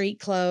in street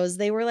clothes.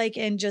 They were like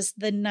in just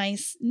the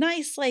nice,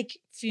 like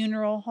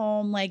funeral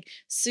home, like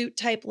suit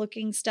type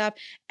looking stuff.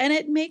 And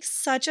it makes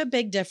such a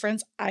big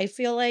difference, I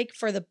feel like,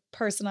 for the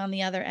person on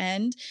the other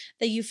end,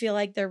 that you feel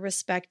like they're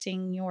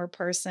respecting your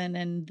person,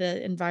 and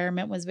the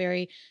environment was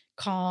very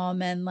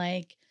calm and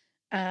like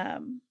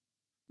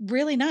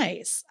really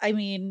nice. I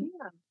mean,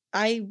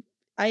 yeah.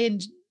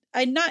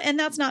 And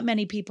that's not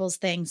many people's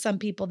thing. Some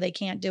people, they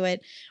can't do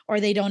it,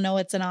 or they don't know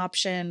it's an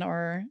option,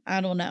 or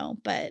I don't know.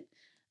 But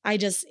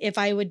if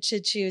I would to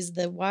choose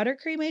the water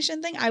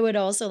cremation thing, I would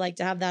also like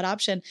to have that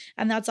option.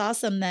 And that's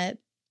awesome that,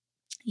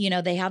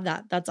 they have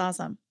that. That's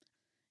awesome.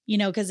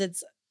 Because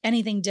it's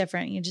anything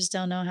different. You just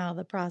don't know how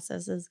the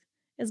process is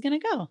going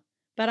to go.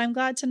 But I'm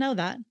glad to know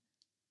that.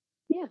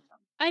 Yeah.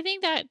 I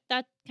think that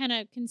kind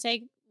of can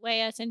segue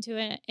us into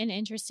an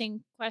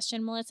interesting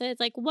question, Melissa. It's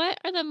like, what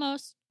are the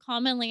most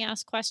commonly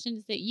asked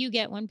questions that you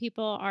get when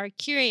people are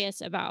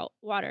curious about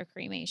water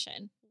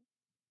cremation?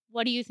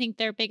 What do you think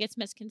their biggest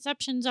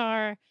misconceptions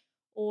are,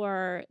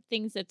 or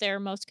things that they're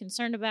most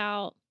concerned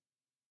about?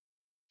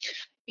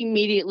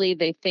 Immediately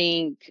they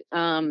think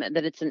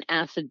that it's an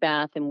acid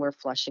bath and we're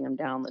flushing them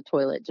down the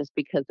toilet just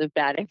because of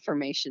bad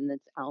information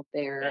that's out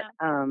there.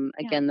 Yeah.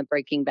 Again, the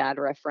Breaking Bad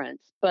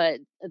reference.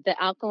 But the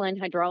alkaline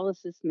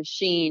hydrolysis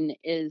machine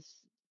is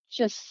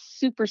just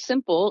super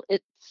simple.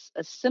 It's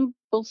a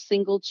simple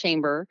single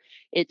chamber.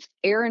 It's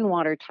air and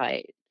water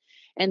tight.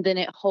 And then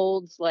it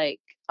holds like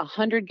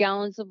 100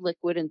 gallons of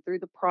liquid, and through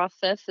the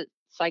process, it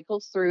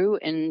cycles through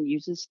and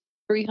uses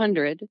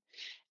 300.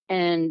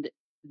 And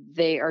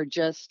they are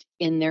just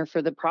in there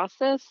for the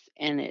process,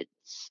 and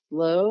it's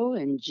slow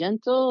and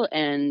gentle.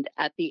 And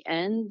at the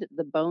end,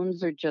 the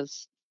bones are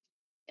just,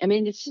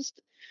 it's just,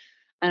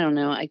 I don't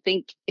know. I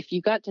think if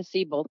you got to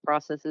see both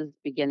processes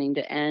beginning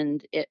to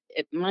end, it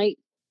might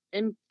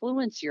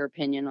influence your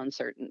opinion on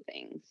certain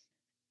things.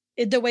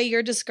 The way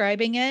you're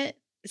describing it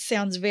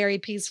sounds very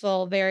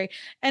peaceful,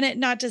 and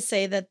not to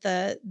say that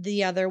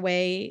the other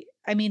way,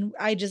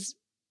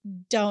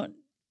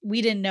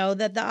 we didn't know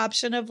that the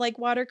option of like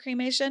water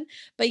cremation,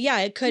 but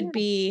yeah, it could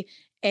be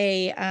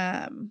a,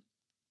 I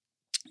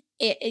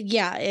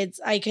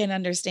can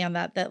understand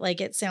that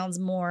like, it sounds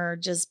more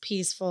just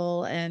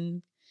peaceful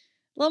and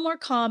a little more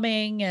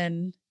calming,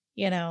 and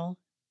And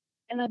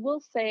I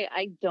will say,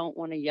 I don't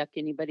want to yuck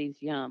anybody's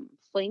yum.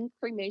 Flame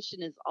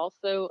cremation is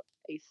also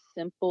a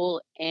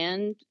simple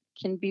and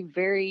can be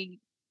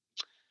very,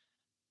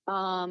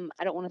 I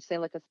don't want to say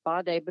like a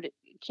spa day, but it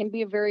can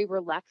be a very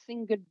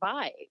relaxing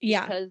goodbye.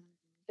 Yeah. Because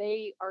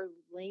they are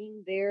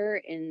laying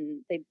there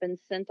and they've been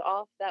sent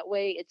off that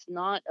way. It's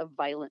not a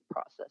violent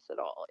process at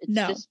all. It's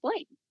just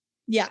flame.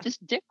 Yeah. It's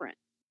just different.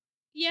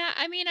 Yeah.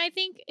 I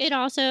think it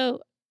also,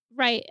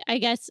 right, I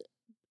guess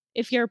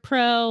if you're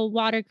pro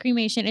water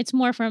cremation, it's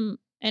more from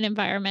an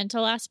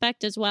environmental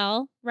aspect as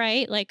well,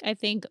 right? Like, I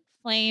think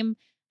flame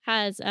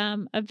has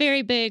a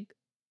very big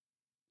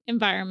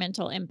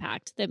environmental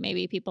impact that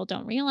maybe people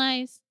don't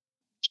realize?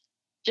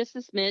 Just a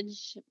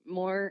smidge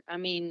more. I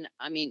mean,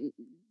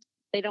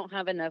 they don't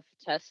have enough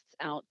tests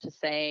out to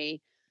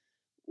say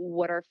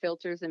what our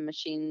filters and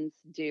machines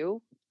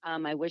do.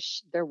 I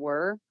wish there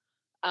were.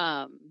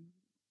 Um,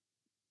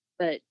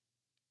 but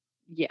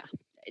yeah,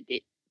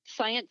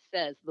 science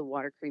says the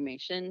water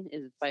cremation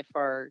is by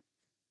far,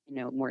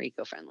 more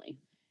eco-friendly.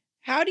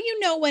 How do you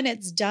know when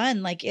it's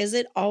done? Like, is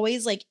it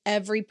always like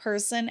every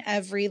person,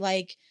 every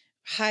like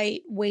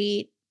height,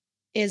 weight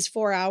is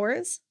 4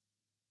 hours?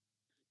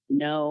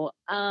 No,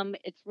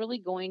 it's really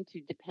going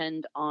to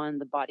depend on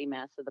the body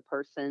mass of the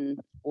person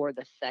or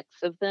the sex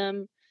of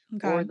them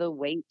or Okay. the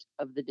weight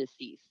of the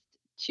deceased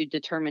to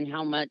determine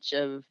how much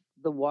of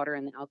the water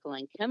and the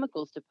alkaline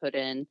chemicals to put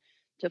in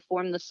to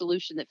form the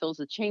solution that fills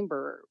the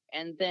chamber.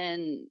 And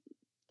then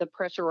the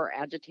pressure or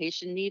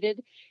agitation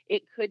needed.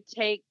 It could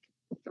take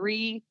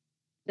 3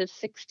 to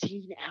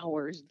 16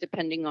 hours,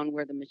 depending on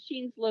where the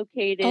machine's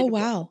located, Oh, what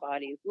the wow.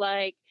 body's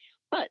like.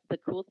 But the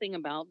cool thing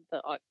about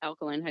the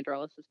alkaline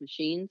hydrolysis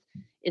machines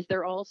is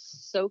they're all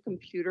so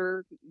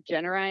computer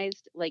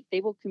generalized. Like they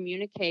will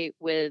communicate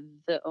with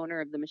the owner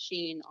of the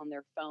machine on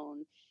their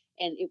phone,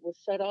 and it will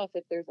shut off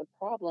if there's a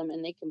problem,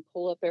 and they can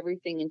pull up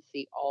everything and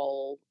see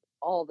all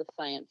the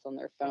science on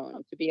their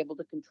phone to be able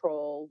to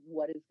control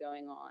what is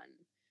going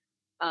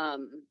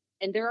on.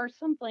 And there are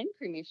some flame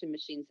cremation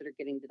machines that are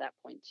getting to that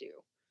point too.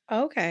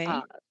 Okay.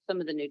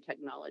 Some of the new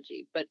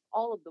technology, but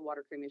all of the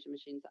water cremation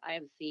machines I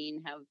have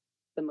seen have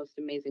the most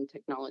amazing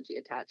technology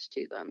attached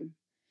to them.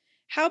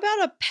 How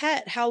about a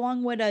pet? How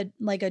long would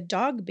a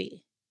dog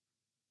be?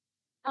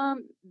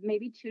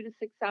 Maybe 2 to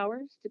 6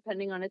 hours,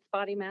 depending on its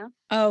body mass.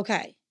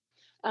 Okay.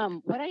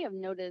 What I have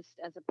noticed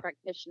as a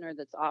practitioner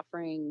that's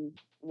offering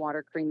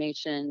water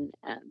cremation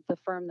at the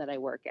firm that I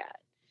work at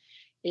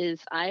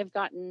is I've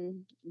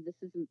gotten, this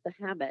isn't the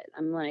habit.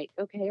 I'm like,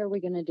 okay, are we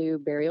going to do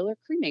burial or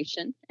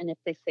cremation? And if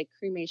they say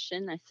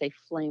cremation, I say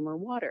flame or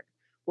water.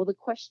 Well, the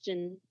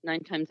question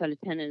 9 times out of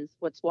 10 is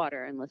what's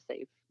water, unless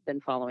they've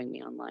been following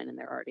me online and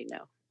they already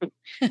know.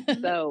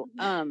 So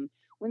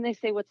when they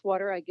say what's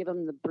water, I give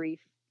them the brief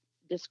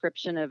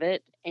description of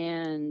it.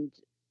 And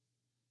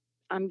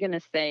I'm going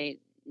to say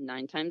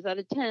 9 times out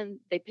of 10,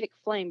 they pick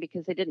flame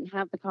because they didn't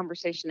have the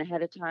conversation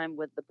ahead of time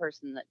with the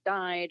person that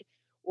died,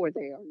 or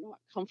they are not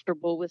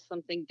comfortable with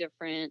something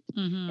different.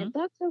 Mm-hmm. And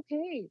that's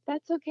okay.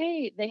 That's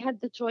okay. They had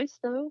the choice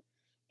though.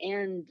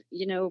 And,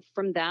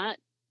 from that,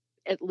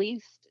 at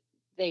least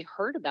they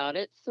heard about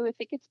it. So if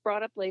it gets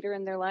brought up later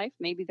in their life,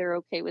 maybe they're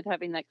okay with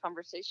having that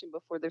conversation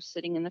before they're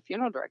sitting in the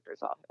funeral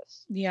director's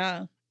office.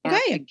 Yeah. I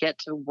have to Okay. get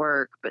to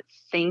work, but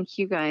thank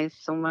you guys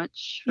so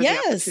much for the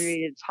Yes.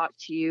 opportunity to talk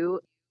to you.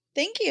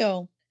 Thank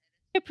you.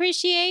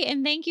 Appreciate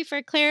and thank you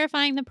for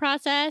clarifying the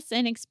process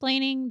and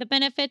explaining the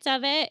benefits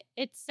of it.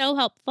 It's so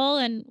helpful,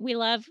 and we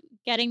love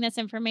getting this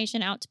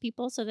information out to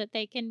people so that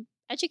they can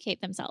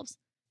educate themselves.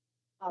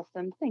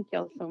 Awesome. Thank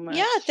y'all so much.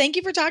 Yeah. Thank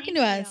you for talking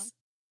to Thank you. us.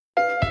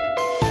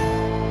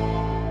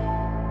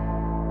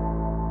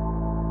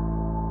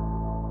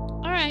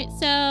 All right.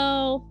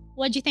 So,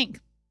 what'd you think?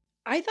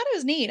 I thought it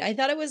was neat. I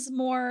thought it was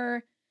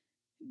more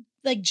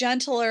like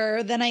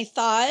gentler than I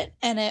thought.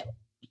 And it,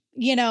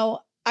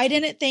 I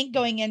didn't think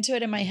going into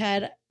it in my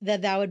head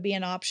that would be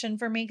an option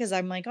for me, because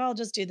I'm like, oh, I'll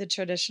just do the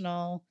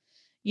traditional,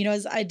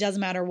 it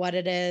doesn't matter what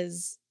it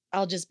is.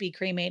 I'll just be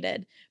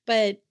cremated.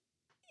 But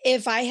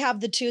if I have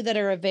the two that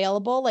are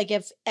available, like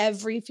if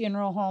every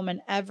funeral home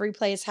and every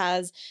place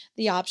has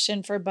the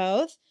option for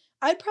both,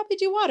 I'd probably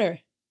do water.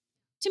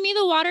 To me,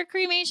 the water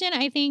cremation,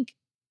 I think,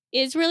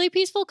 is really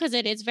peaceful because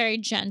it is very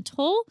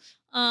gentle.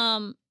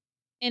 And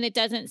it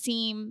doesn't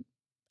seem,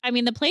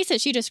 the place that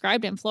she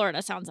described in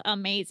Florida sounds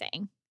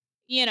amazing.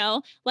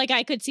 Like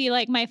I could see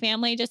like my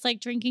family just like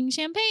drinking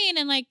champagne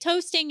and like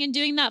toasting and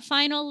doing that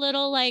final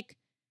little like,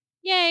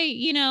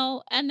 yay,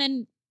 and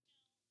then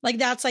Like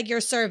that's like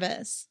your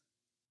service.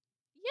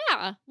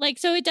 yeah, like,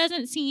 so it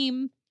doesn't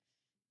seem,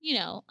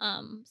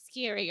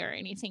 scary or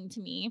anything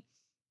to me.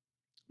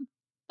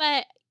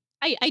 But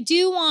I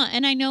do want,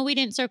 and I know we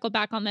didn't circle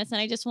back on this, and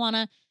I just want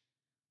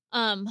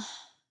to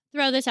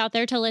throw this out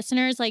there to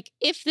listeners. Like,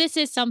 if this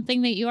is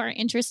something that you are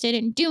interested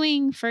in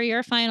doing for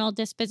your final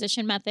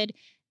disposition method,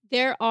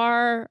 there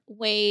are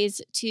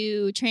ways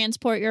to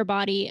transport your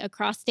body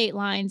across state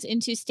lines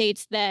into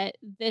states that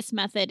this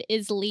method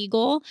is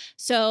legal.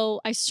 So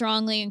I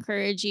strongly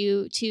encourage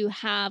you to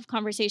have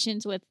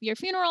conversations with your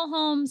funeral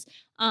homes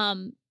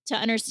to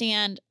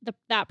understand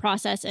that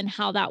process and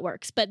how that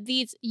works. But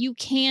you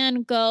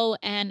can go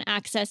and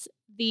access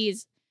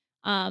these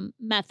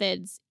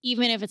methods,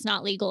 even if it's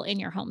not legal in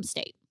your home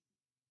state.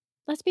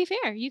 Let's be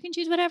fair. You can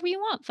choose whatever you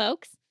want,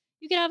 folks.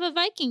 You could have a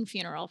Viking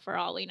funeral for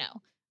all we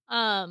know.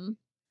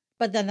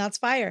 But then that's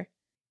fire.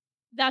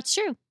 That's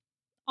true.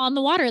 On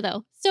the water,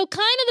 though. So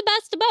kind of the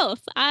best of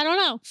both. I don't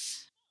know.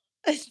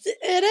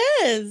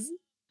 It is.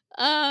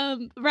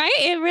 Right?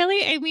 It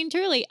really,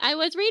 truly. I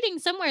was reading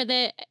somewhere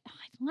that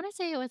I want to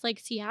say it was like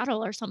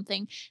Seattle or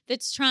something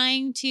that's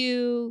trying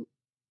to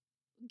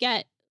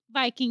get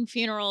Viking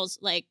funerals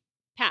like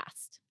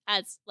passed.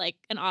 as like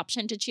an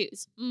option to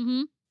choose.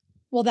 Mm-hmm.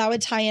 Well, that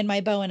would tie in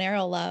my bow and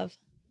arrow love.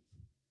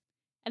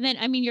 And then,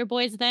 I mean, your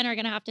boys then are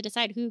going to have to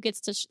decide who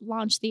gets to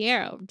launch the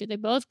arrow. Do they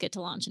both get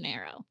to launch an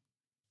arrow?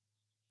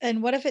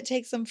 And what if it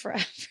takes them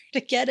forever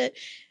to get it?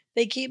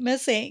 They keep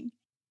missing.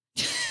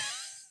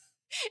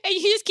 And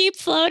you just keep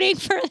floating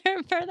further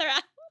and further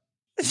out.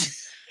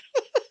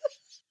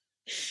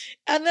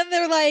 And then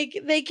they're like,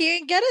 they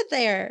can't get it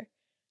there.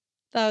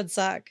 That would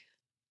suck.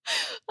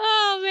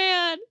 Oh,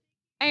 man.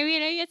 I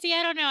mean, I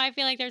don't know. I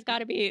feel like there's got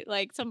to be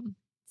like some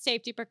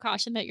safety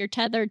precaution that you're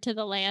tethered to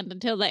the land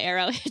until the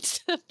arrow hits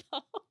the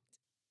boat.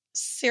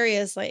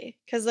 Seriously,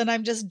 because then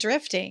I'm just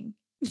drifting.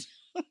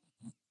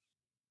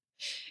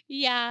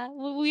 Yeah,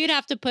 we'd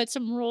have to put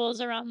some rules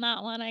around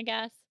that one, I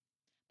guess.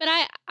 But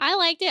I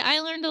liked it.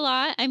 I learned a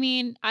lot. I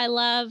mean, I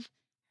love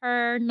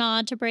her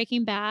nod to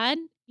Breaking Bad,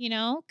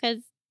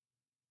 because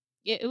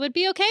it would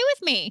be okay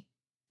with me.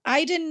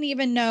 I didn't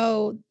even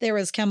know there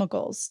was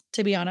chemicals,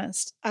 to be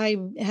honest. I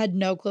had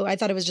no clue. I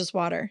thought it was just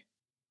water.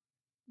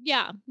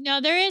 Yeah.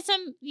 No, there is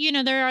some,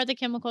 there are the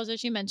chemicals,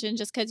 as you mentioned,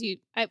 just because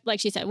like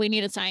she said, we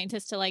need a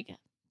scientist to like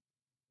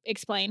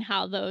explain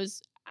how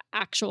those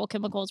actual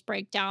chemicals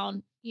break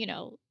down,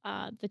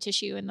 the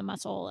tissue and the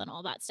muscle and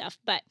all that stuff.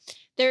 But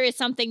there is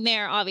something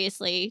there,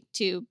 obviously,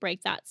 to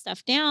break that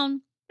stuff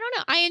down. I don't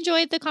know. I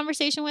enjoyed the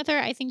conversation with her.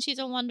 I think she's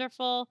a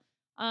wonderful,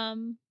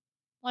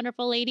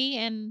 wonderful lady.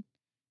 And,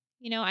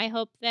 I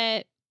hope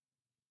that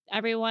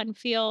everyone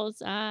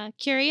feels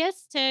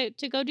curious to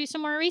go do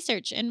some more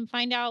research and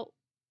find out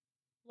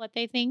what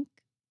they think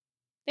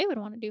they would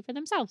want to do for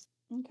themselves.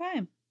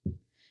 Okay.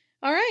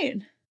 All right.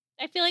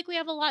 I feel like we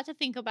have a lot to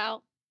think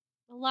about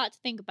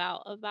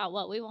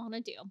what we want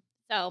to do.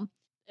 So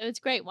it was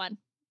a great one.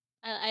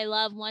 I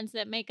love ones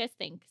that make us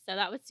think. So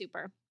that was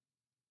super.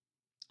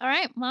 All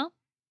right. Well,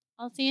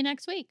 I'll see you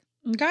next week.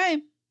 Okay.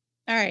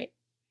 All right.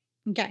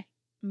 Okay.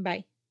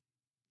 Bye.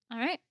 All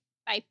right.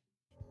 Bye.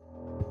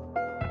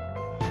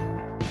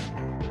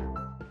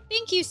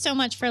 Thank you so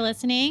much for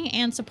listening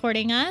and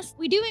supporting us.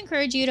 We do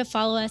encourage you to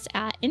follow us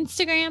at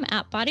Instagram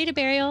at Body to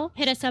Burial.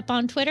 Hit us up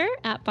on Twitter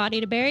at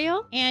Body to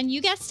Burial. And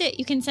you guessed it,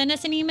 you can send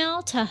us an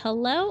email to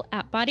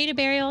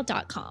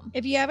hello@bodytoburial.com.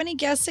 If you have any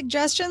guest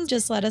suggestions,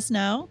 just let us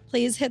know.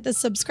 Please hit the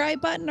subscribe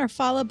button or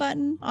follow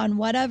button on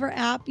whatever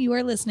app you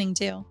are listening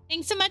to.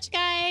 Thanks so much,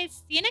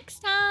 guys. See you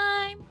next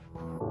time.